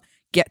about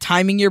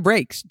timing your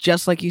brakes,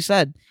 just like you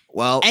said.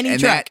 Well, Any and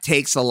track. that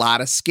takes a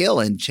lot of skill,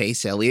 and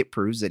Chase Elliott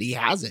proves that he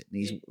has it. And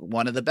he's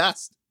one of the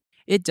best.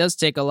 It does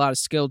take a lot of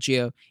skill,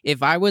 Gio.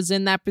 If I was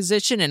in that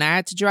position and I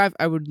had to drive,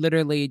 I would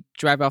literally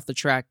drive off the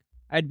track.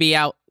 I'd be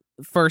out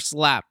first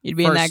lap. You'd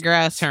be in that first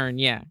grass. turn,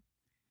 yeah.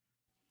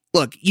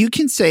 Look, you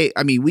can say,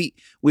 I mean, we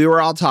were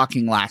all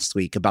talking last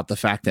week about the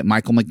fact that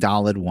Michael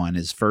McDowell had won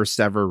his first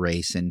ever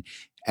race. And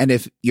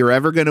if you're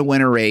ever going to win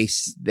a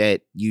race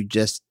that you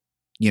just,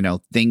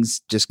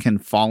 things just can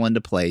fall into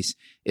place,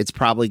 it's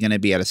probably going to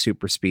be at a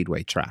super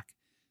speedway track.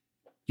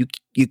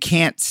 You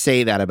can't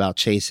say that about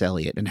Chase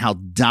Elliott and how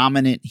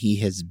dominant he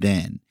has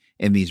been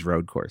in these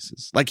road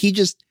courses. Like he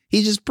just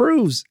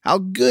proves how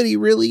good he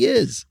really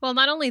is. Well,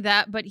 not only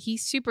that, but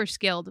he's super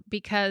skilled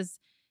because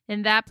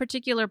in that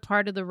particular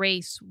part of the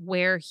race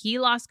where he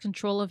lost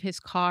control of his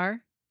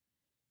car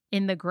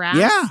in the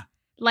grass,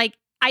 like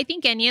I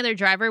think any other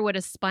driver would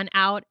have spun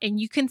out, and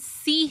you can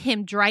see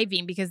him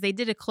driving because they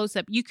did a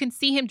close-up. You can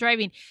see him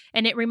driving,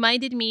 and it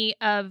reminded me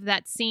of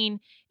that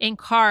scene in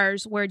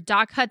Cars where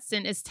Doc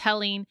Hudson is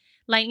telling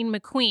Lightning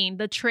McQueen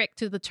the trick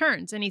to the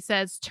turns, and he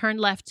says, turn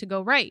left to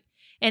go right.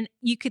 And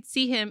you could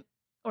see him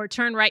or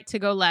turn right to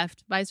go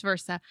left, vice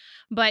versa.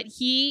 But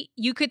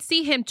you could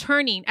see him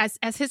turning as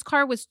his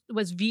car was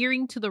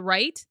veering to the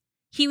right.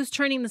 He was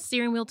turning the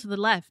steering wheel to the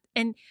left,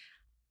 and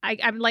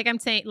I'm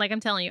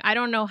telling you, I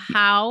don't know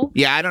how.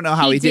 Yeah, I don't know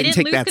how he didn't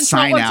take lose that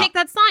control sign or out. take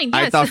that sign.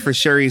 Yes. I thought for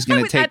sure he was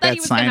going to take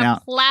that sign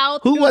out.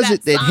 Who was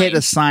it that hit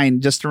a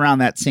sign just around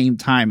that same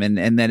time and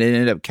then it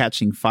ended up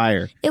catching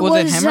fire? It Was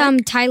was it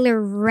Hemrick?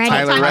 Tyler Reddick.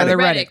 Tyler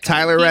Reddick.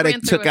 Tyler He Reddick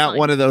ran through took a out sign.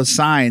 one of those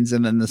signs,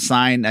 and then the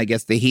sign, I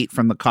guess the heat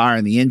from the car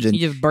and the engine, He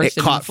just it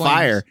bursted caught into flames.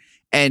 fire.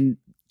 And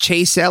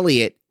Chase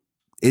Elliott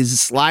is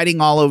sliding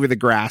all over the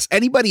grass.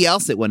 Anybody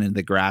else that went into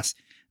the grass,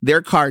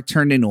 their car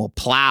turned into a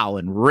plow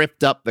and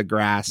ripped up the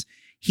grass.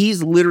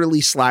 He's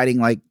literally sliding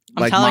like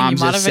telling Mom you,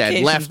 just said,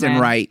 modifications, left and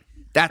man. right.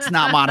 That's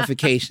not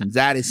modifications.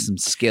 That is some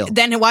skill.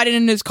 Then why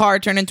didn't his car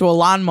turn into a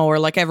lawnmower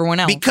like everyone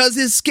else? Because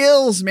his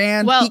skills,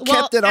 man. He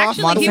kept it off.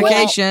 Actually,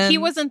 Modification. he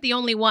wasn't the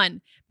only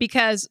one,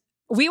 because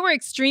we were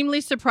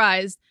extremely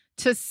surprised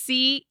to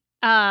see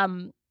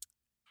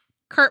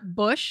Kurt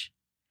Busch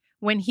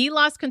when he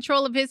lost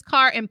control of his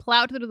car and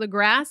plowed through the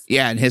grass.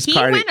 Yeah, and his He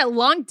car. went a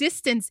long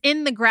distance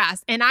in the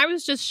grass, and I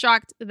was just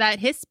shocked that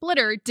his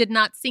splitter did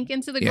not sink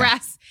into the Yeah.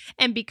 grass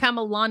and become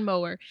a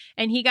lawnmower,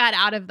 and he got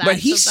out of that. But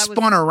he So that was-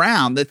 spun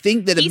around. The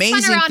He spun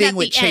amazing around thing at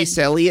with the Chase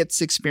end.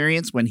 Elliott's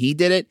experience when he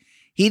did it,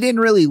 he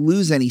didn't really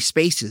lose any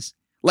spaces.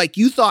 Like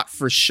you thought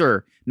for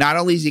sure. Not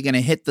only is he going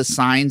to hit the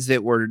signs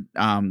that were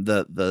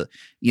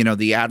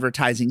the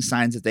advertising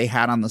signs that they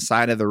had on the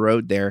side of the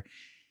road there,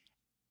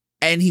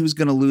 and he was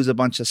going to lose a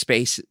bunch of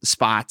space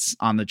spots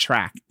on the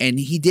track. And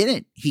he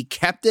didn't. He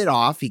kept it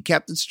off. He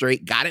kept it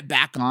straight, got it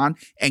back on,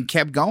 and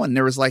kept going.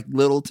 There was like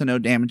little to no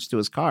damage to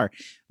his car.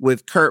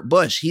 With Kurt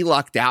Busch, he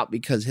lucked out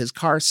because his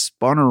car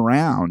spun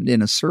around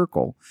in a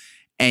circle.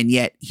 And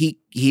yet he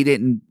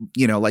didn't,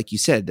 like you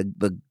said,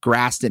 the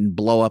grass didn't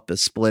blow up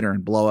his splitter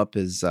and blow up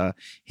his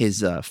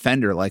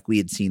fender like we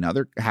had seen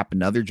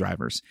happen to other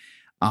drivers.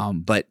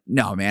 But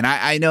no, man,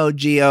 I know,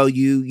 Gio,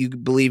 you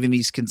believe in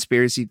these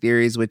conspiracy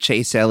theories with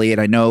Chase Elliott.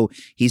 I know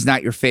he's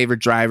not your favorite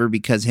driver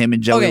because him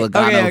and Joey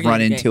Logano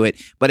run into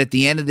it. But at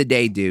the end of the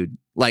day, dude,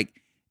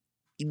 like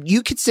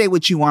you could say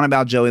what you want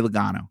about Joey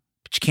Logano,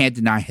 but you can't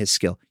deny his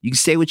skill. You can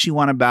say what you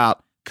want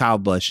about Kyle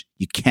Busch.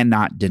 You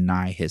cannot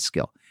deny his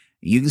skill.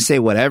 You can say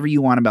whatever you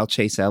want about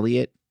Chase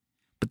Elliott,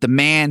 but the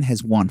man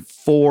has won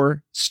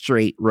 4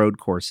 straight road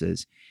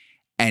courses.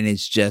 And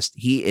it's just,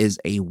 he is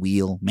a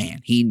wheel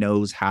man. He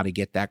knows how to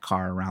get that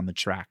car around the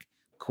track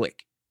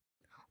quick.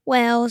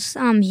 Well, his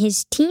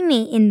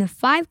teammate in the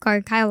 5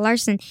 car, Kyle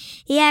Larson,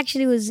 he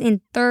actually was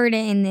in 3rd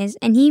in this,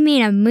 and he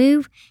made a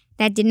move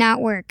that did not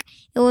work.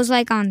 It was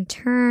like coming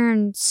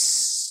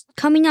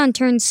on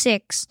turn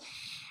 6.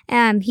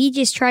 He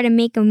just tried to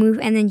make a move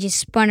and then just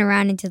spun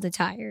around into the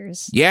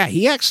tires. Yeah,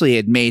 he actually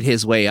had made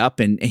his way up,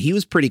 and he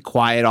was pretty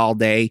quiet all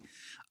day.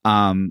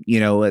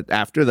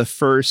 After the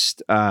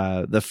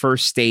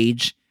first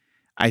stage,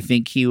 I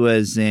think he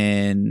was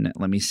in,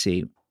 let me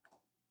see.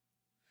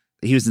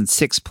 He was in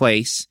 6th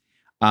place.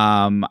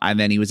 And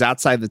then he was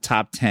outside the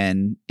top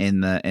 10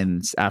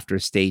 after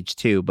stage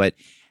 2. But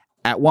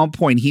at one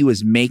point he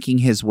was making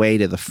his way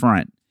to the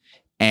front,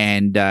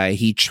 and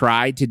he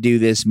tried to do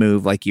this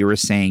move, like you were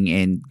saying,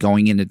 in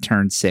going into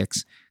turn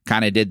 6,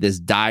 kind of did this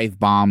dive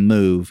bomb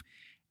move.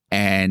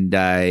 And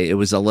it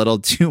was a little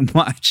too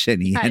much,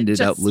 and he ended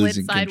just up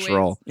losing slid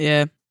control.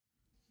 Yeah.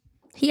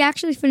 He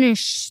actually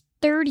finished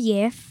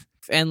 30th.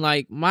 And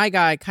like my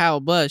guy Kyle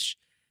Busch,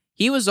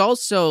 he was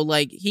also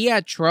like he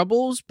had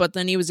troubles, but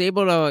then he was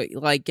able to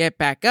like get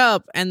back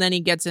up, and then he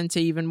gets into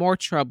even more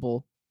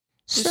trouble.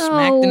 Just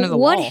smacked into the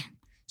wall.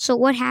 So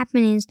what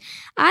happened is,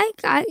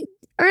 I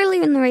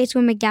earlier in the race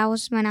when McDowell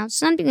spun out,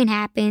 something had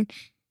happened.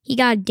 He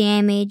got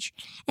damaged,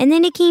 and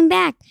then it came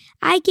back.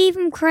 I gave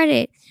him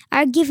credit.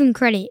 I give him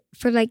credit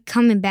for like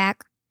coming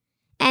back,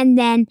 and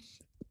then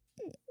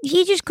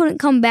he just couldn't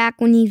come back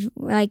when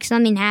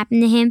something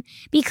happened to him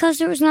because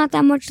there was not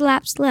that much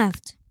laps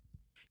left.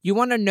 You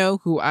want to know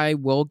who I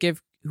want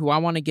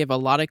to give a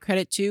lot of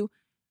credit to?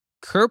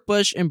 Kurt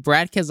Busch and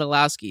Brad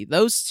Keselowski.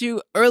 Those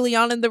two early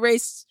on in the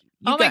race.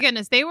 My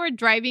goodness, they were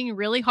driving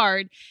really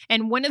hard.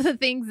 And one of the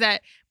things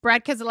that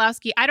Brad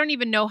Keselowski, I don't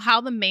even know how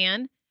the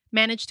man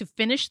managed to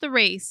finish the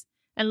race,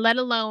 and let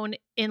alone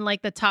in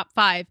like the top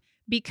 5,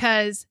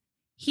 because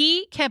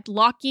he kept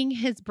locking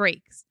his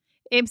brakes.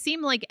 It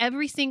seemed like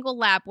every single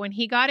lap when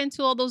he got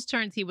into all those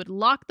turns, he would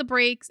lock the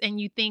brakes, and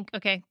you think,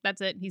 okay,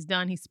 that's it. He's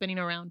done. He's spinning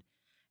around.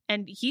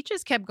 And he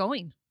just kept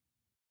going.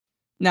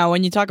 Now,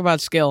 when you talk about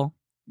skill,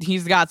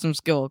 he's got some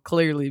skill,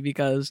 clearly,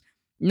 because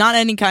not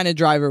any kind of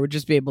driver would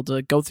just be able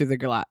to go through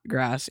the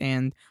grass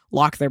and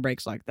lock their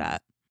brakes like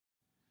that.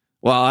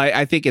 Well,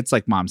 I think it's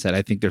like Mom said.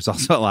 I think there's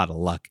also a lot of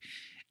luck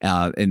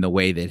in the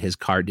way that his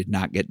car did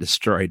not get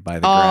destroyed by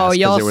the grass. Oh, 'cause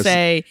y'all there was-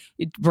 say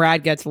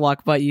Brad gets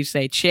luck, but you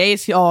say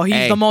Chase. Oh, he's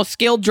Hey. the most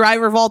skilled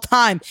driver of all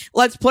time.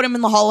 Let's put him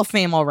in the Hall of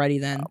Fame already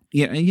then.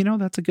 Yeah,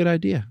 that's a good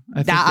idea. I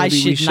think That I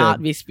maybe we should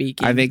not be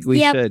speaking. I think we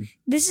Yep. should.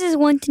 This is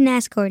one to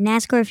NASCAR.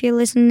 NASCAR, if you're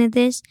listening to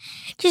this,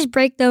 just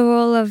break the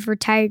rule of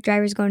retired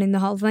drivers going in the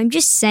Hall of Fame.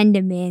 Just send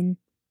them in.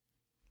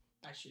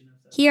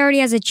 He already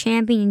has a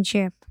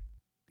championship.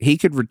 He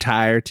could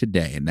retire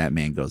today, and that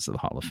man goes to the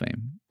Hall of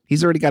Fame.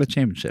 He's already got a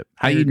championship.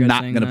 How I are you regret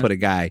not saying going to that. put a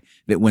guy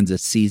that wins a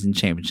season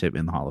championship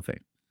in the Hall of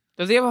Fame?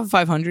 Does he have a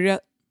 500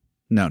 yet?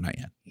 No, not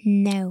yet.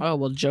 No. Oh,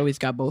 well, Joey's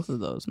got both of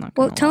those. Not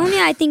Well, gonna lie.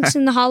 Tony, I think's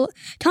in the Hall.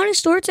 Tony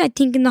Stewart's, I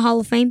think, in the Hall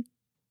of Fame.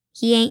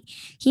 He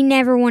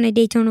never won a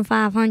Daytona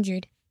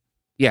 500.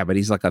 Yeah, but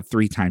he's like a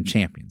 3-time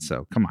champion,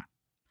 so come on.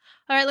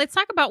 All right, let's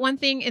talk about one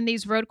thing in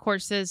these road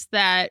courses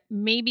that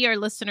maybe our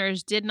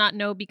listeners did not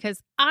know,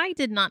 because I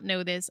did not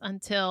know this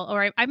until,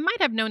 or I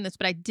might have known this,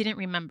 but I didn't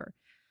remember.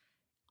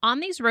 On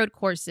these road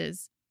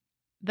courses,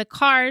 the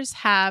cars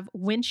have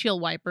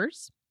windshield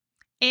wipers,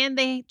 and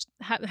they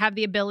have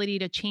the ability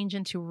to change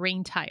into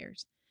rain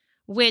tires,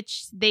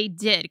 which they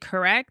did,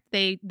 correct?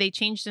 They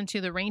changed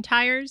into the rain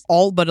tires.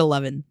 All but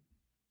 11.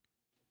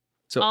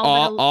 So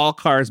All but all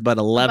cars but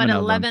 11 but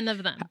of 11 them.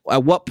 of them.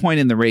 At what point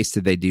in the race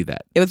did they do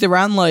that? It was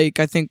around like,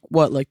 I think,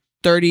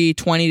 30,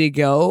 20 to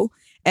go.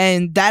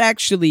 And that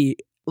actually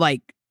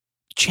like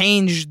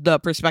changed the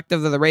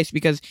perspective of the race,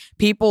 because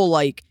people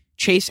like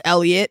Chase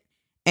Elliott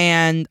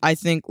and I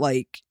think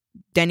like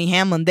Denny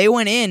Hamlin, they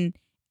went in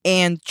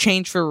and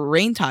changed for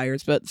rain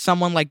tires, but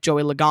someone like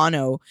Joey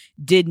Logano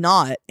did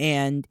not.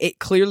 And it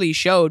clearly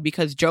showed,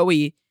 because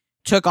Joey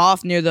took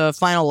off near the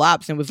final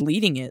laps and was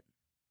leading it.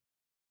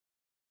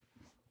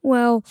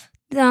 Well,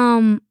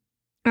 I'm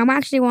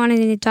actually wanting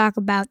to talk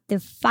about the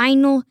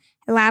final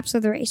laps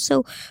of the race.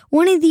 So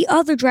one of the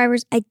other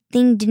drivers I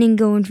think didn't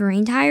go in for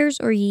rain tires,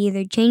 or he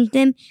either changed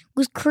them,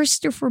 was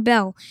Christopher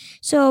Bell.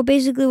 So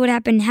basically what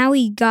happened, how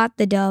he got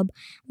the dub,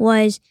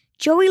 was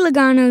Joey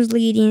Logano's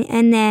leading,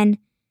 and then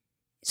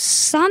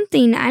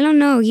something, I don't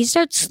know, he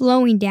starts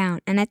slowing down.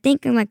 And I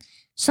think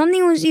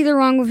something was either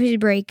wrong with his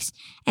brakes,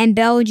 and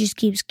Bell just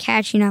keeps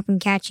catching up and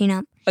catching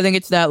up. I think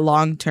it's that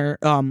long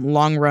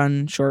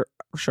run, short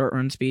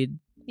run speed.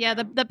 Yeah,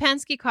 the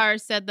Penske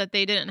cars said that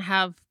they didn't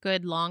have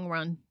good long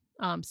run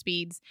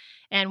speeds,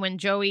 and when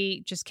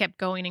Joey just kept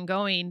going and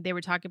going, they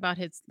were talking about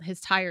his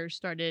tires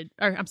started,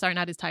 or I'm sorry,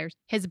 not his tires,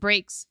 his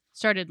brakes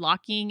started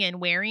locking and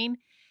wearing,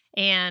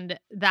 and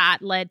that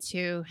led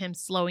to him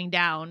slowing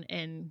down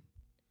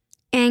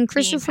And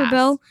Christopher passed.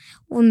 Bell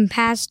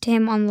passed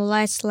him on the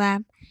last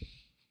lap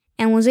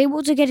and was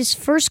able to get his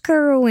first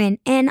career win.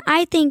 And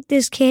I think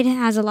this kid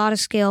has a lot of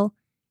skill,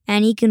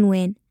 and he can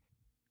win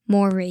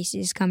more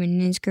races coming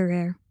in his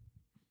career.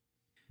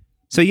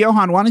 So,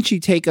 Johan, why don't you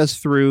take us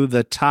through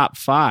the top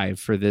 5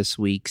 for this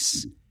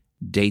week's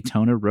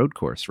Daytona road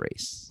course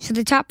race? So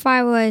the top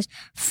 5 was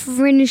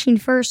finishing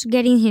first,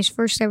 getting his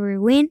first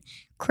ever win.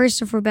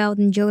 Christopher Bell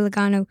and Joey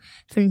Logano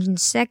finishing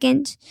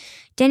second.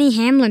 Denny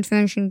Hamlin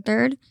finishing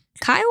third.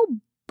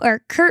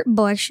 Kurt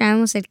Busch, I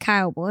almost said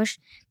Kyle Busch.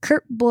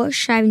 Kurt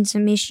Busch having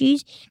some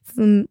issues,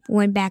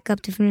 went back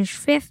up to finish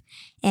 5th.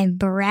 And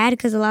Brad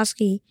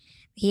Keselowski,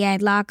 he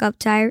had lock-up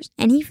tires,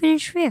 and he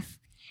finished 5th.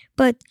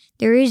 But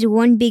there is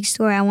one big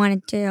story I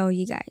wanted to tell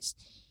you guys.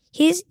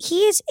 He is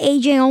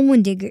AJ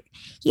Allmendinger.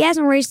 He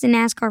hasn't raced in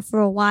NASCAR for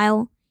a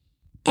while,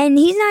 and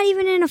he's not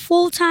even in a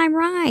full-time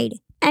ride.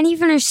 And he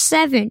finished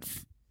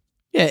 7th.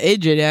 Yeah,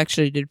 AJ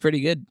actually did pretty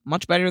good.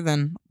 Much better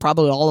than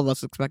probably all of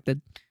us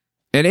expected.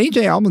 And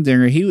AJ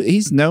Allmendinger,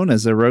 he's known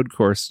as a road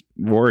course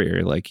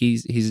warrior. Like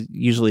he's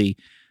usually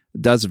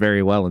does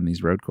very well in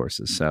these road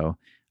courses. So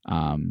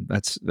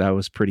that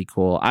was pretty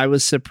cool. I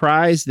was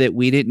surprised that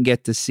we didn't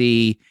get to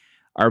see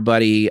our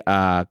buddy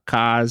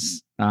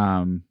Kaz.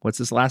 What's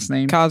his last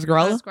name?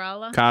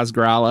 Cosgralla? Kaz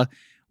Grala.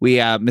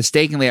 We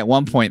mistakenly at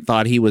one point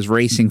thought he was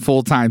racing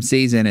full-time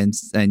season,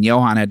 and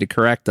Johan had to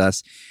correct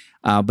us.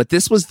 But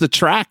this was the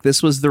track.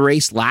 This was the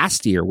race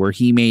last year where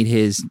he made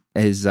his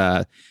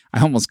I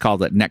almost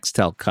called it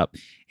Nextel Cup.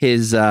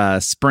 His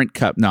Sprint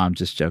Cup. No, I'm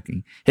just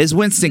joking. His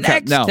Winston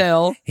Cup. No,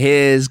 Nextel.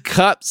 his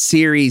Cup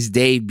Series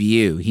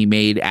debut he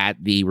made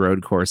at the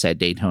road course at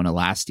Daytona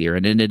last year,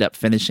 and ended up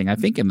finishing, I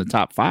think, in the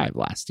top 5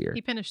 last year.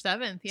 He finished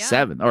 7th, yeah.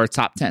 7th or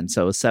top 10.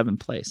 So it was 7th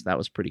place. That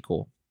was pretty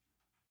cool.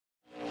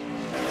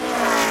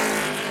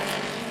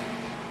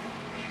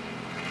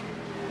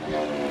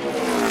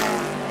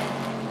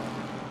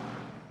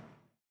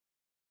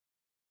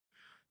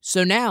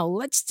 So now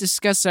let's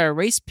discuss our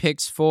race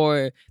picks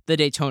for the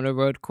Daytona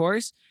Road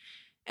Course.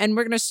 And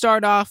we're going to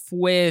start off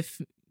with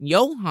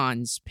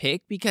Johan's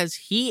pick because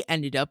he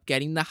ended up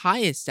getting the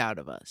highest out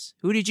of us.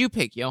 Who did you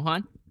pick,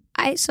 Johan?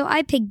 I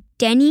picked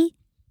Denny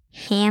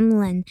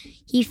Hamlin.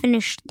 He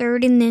finished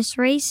 3rd in this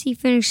race. He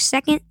finished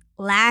 2nd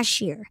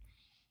last year.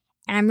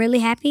 And I'm really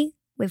happy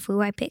with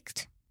who I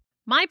picked.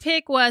 My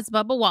pick was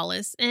Bubba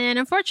Wallace, and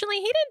unfortunately,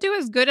 he didn't do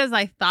as good as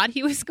I thought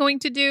he was going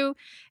to do.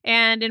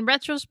 And in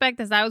retrospect,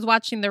 as I was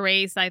watching the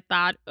race, I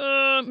thought,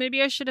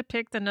 maybe I should have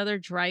picked another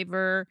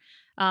driver.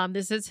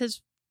 This is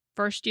his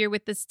first year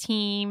with this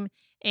team,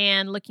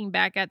 and looking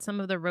back at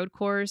some of the road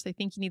course, I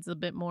think he needs a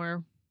bit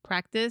more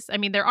practice. I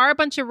mean, there are a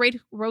bunch of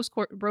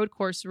road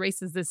course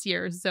races this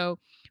year, so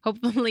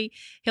hopefully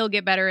he'll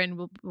get better,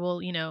 and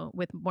we'll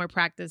with more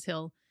practice,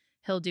 he'll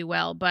do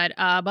well. But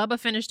Bubba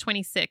finished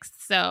 26th,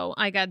 so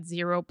I got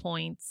 0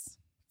 points.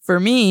 For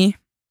me,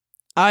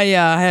 I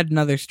had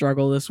another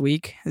struggle this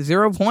week.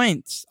 0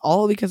 points,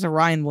 all because of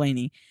Ryan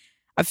Blaney.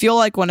 I feel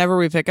like whenever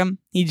we pick him,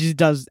 he just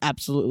does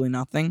absolutely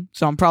nothing.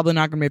 So I'm probably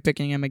not going to be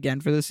picking him again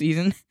for the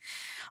season.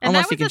 And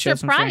unless that he can was show a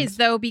some surprise, strength.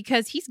 though,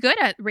 because he's good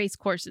at race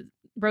courses,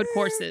 road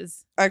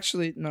courses.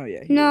 Actually, no,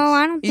 yeah. he No, is.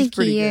 I don't He's think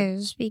pretty he good.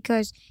 is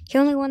because he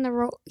only won the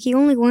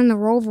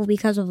Roval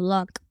because of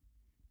luck.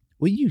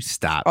 Will you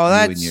stop? Oh, you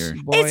that's and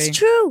your- boy. It's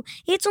true.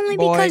 It's only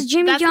Boy. because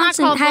Jimmy That's not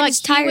Johnson called had luck. his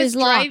He was tires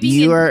locked. driving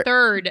You in are-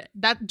 third.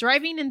 That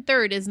driving in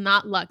third is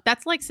not luck.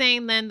 That's like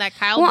saying then that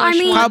Kyle Well, I Busch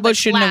mean- won Kyle the Busch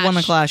shouldn't have won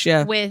the Clash,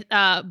 yeah. with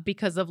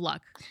because of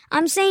luck.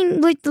 I'm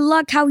saying with the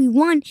luck how he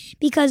won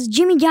because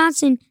Jimmy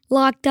Johnson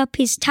locked up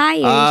his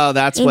tires. Oh,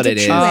 that's what into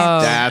it is.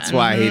 Truex. That's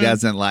why he Mhm.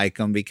 doesn't like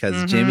him because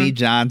Mhm. Jimmy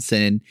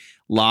Johnson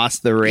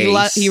lost the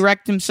race He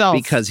wrecked himself.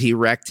 because he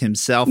wrecked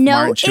himself. No,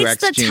 Martin it's Truex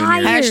the Jr.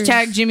 tires.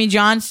 Hashtag Jimmy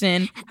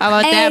Johnson. How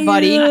about that, Hey,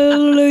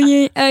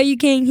 buddy? you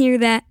can't hear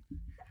that.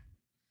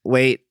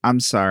 Wait, I'm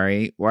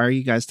sorry. Why are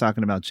you guys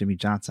talking about Jimmy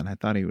Johnson? I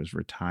thought he was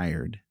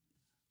retired.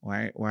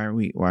 Why are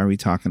we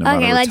talking about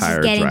Okay, a let's just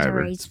retired get into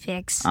driver? race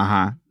picks.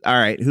 Uh-huh. All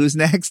right. Who's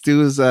next?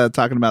 Who's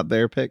talking about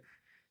their pick?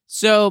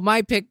 So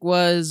my pick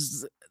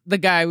was the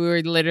guy we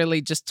were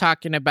literally just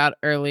talking about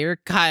earlier,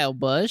 Kyle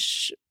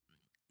Busch.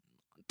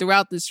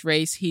 Throughout this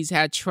race, he's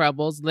had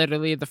troubles.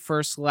 Literally, the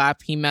first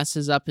lap, he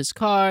messes up his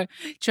car,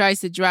 tries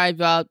to drive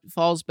up,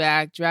 falls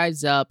back,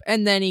 drives up,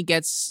 and then he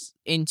gets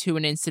into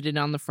an incident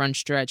on the front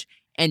stretch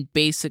and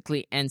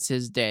basically ends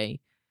his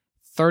day.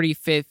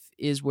 35th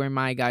is where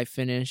my guy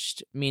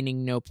finished,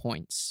 meaning no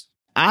points.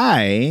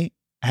 I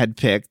had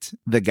picked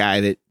the guy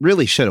that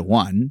really should have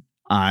won.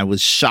 I was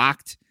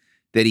shocked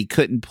that he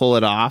couldn't pull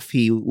it off.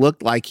 He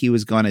looked like he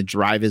was going to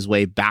drive his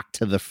way back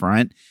to the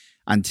front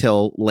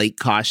until late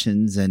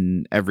cautions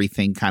and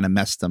everything kind of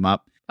messed him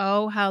up.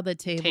 Oh, how the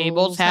tables,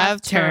 Tables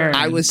have turned.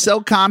 I was so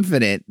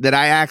confident that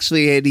I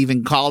actually had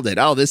even called it.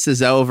 Oh, this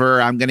is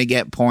over. I'm going to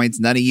get points.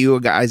 None of you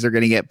guys are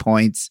going to get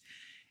points.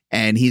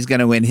 And he's going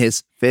to win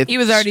his fifth He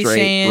was already straight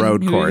saying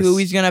road course. who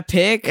he's going to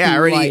pick. Yeah,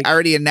 who, I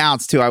already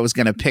announced who I was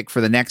going to pick for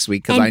the next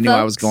week because And I knew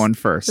I was folks, going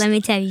first. Let me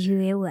tell you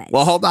who it was.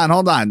 Well, hold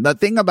on. The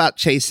thing about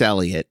Chase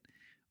Elliott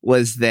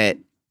was that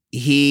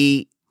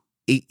he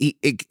led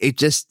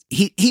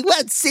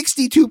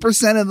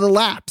 62% of the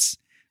laps.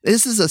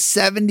 This is a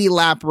 70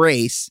 lap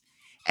race,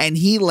 and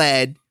he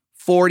led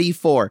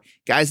 44.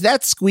 Guys,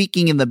 that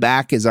squeaking in the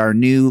back is our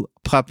new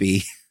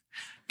puppy,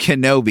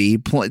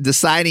 Kenobi,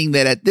 deciding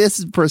that at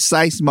this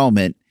precise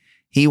moment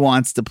he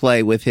wants to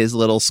play with his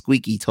little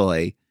squeaky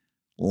toy,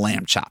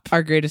 Lamb Chop.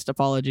 Our greatest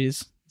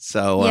apologies.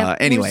 So, Yep,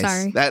 we're anyways,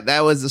 sorry.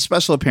 that was a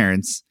special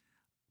appearance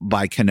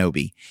by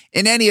Kenobi.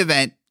 In any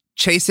event,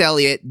 Chase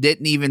Elliott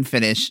didn't even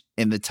finish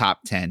in the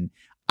top 10.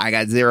 I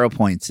got 0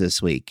 points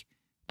this week.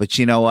 But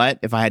you know what?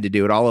 If I had to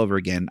do it all over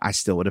again, I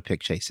still would have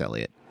picked Chase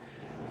Elliott.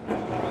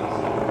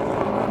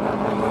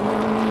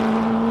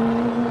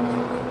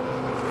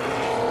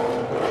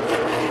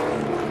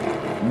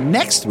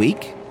 Next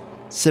week,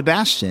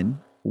 Sebastian,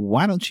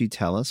 why don't you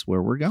tell us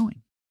where we're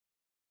going?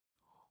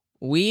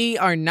 We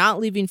are not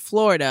leaving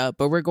Florida,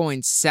 but we're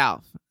going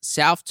south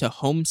to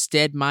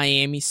Homestead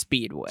Miami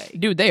Speedway.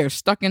 Dude, they are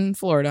stuck in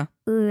Florida.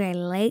 Ooh, I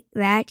like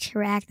that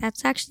track.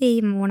 That's actually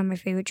one of my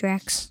favorite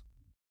tracks.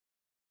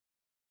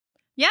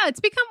 Yeah, it's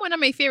become one of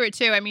my favorite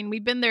too. I mean,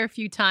 we've been there a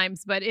few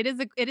times, but it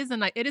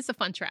is a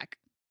fun track.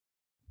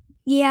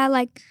 Yeah,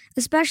 like,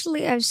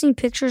 especially I've seen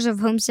pictures of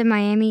Homestead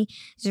Miami's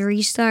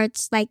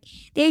restarts. Like,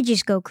 they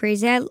just go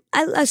crazy. I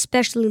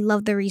especially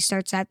love the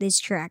restarts at this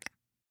track.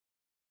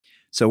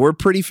 So we're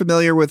pretty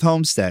familiar with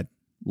Homestead.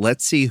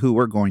 Let's see who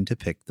we're going to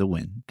pick the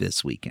win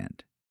this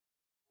weekend.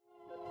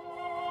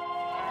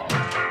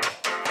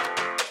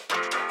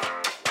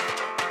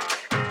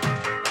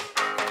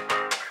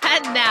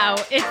 And now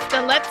it's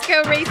the Let's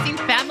Go Racing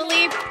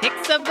Family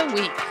Picks of the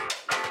Week.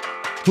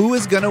 Who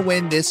is going to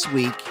win this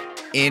week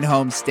in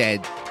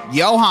Homestead?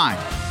 Johan,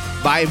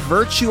 by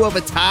virtue of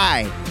a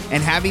tie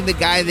and having the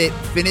guy that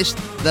finished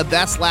the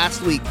best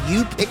last week,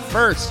 you pick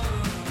first.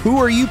 Who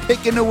are you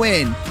picking to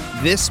win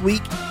this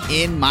week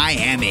in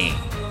Miami?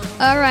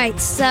 All right,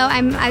 so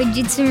I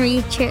did some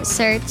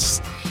research,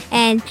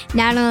 and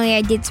not only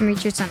I did some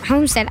research on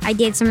Homestead, I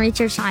did some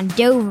research on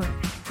Dover.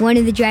 One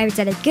of the drivers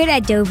that are good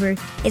at Dover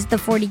is the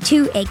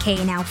 42,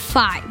 aka now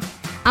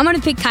 5. I'm going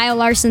to pick Kyle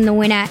Larson to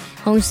win at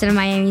Homestead of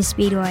Miami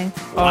Speedway.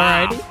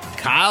 Alrighty.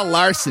 Kyle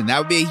Larson. That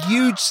would be a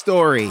huge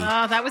story.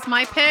 Oh, that was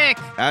my pick.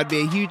 That would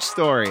be a huge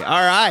story. All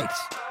right.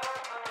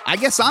 I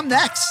guess I'm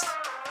next.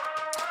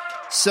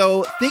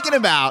 So thinking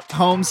about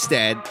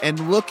Homestead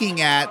and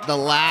looking at the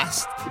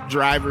last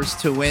drivers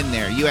to win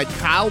there, you had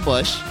Kyle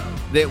Busch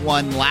that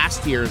won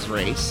last year's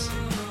race.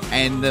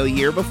 And the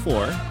year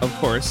before, of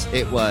course,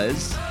 it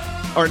was,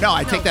 or no,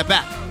 I take that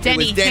back. It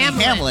was Denny Denny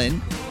Hamlin.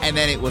 Hamlin, and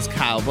then it was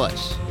Kyle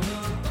Busch.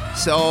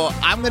 So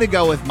I'm going to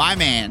go with my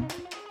man,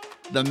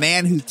 the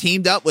man who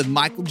teamed up with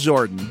Michael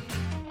Jordan.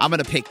 I'm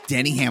going to pick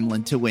Denny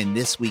Hamlin to win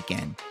this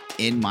weekend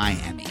in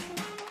Miami.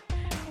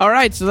 All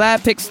right, so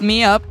that picks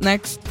me up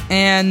next.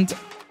 And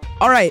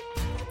all right,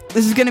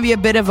 this is going to be a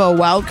bit of a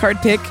wild card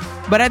pick.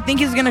 but I think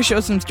he's going to show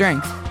some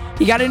strength.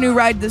 He got a new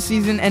ride this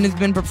season and has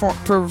been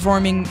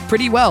performing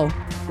pretty well.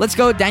 Let's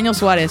go, Daniel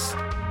Suarez.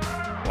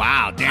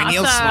 Wow,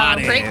 Daniel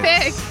Awesome.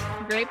 Suarez.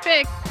 Great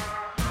pick.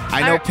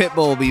 I know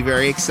Pitbull will be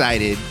very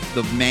excited.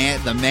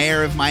 The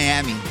mayor of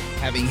Miami,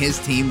 having his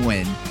team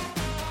win.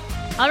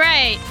 All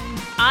right,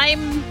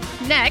 I'm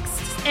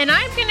next, and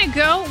I'm going to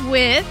go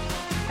with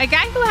a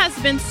guy who has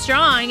been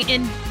strong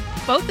in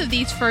both of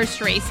these first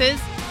races,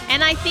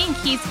 and I think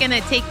he's going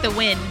to take the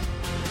win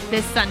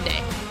this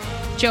Sunday.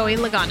 Joey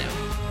Logano.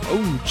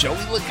 Oh, Joey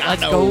Logano.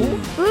 Let's go.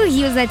 Ooh,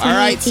 he was that 2018 All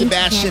right,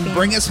 Sebastian, champion.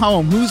 bring us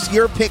home. Who's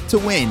your pick to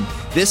win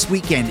this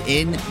weekend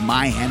in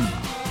Miami?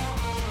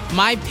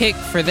 My pick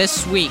for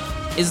this week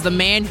is the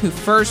man who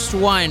first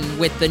won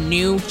with the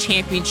new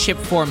championship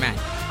format.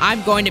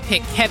 I'm going to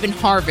pick Kevin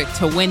Harvick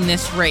to win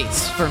this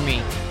race for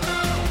me.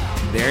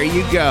 There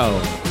you go.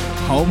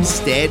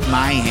 Homestead,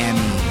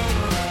 Miami.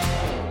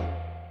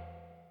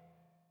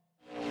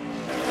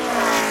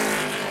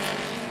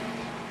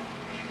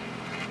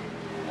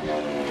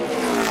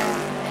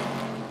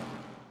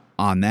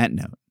 On that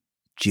note,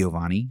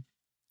 Giovanni,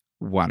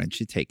 why don't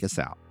you take us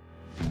out?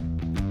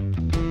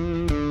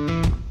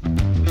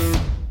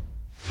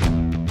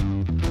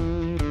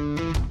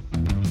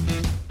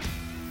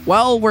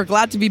 Well, we're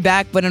glad to be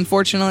back, but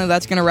unfortunately,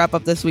 that's going to wrap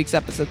up this week's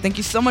episode. Thank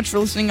you so much for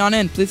listening on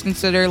in. Please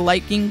consider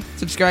liking,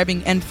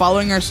 subscribing, and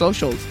following our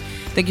socials.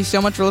 Thank you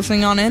so much for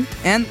listening on in,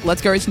 and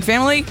Let's Go Racing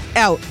Family,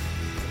 out.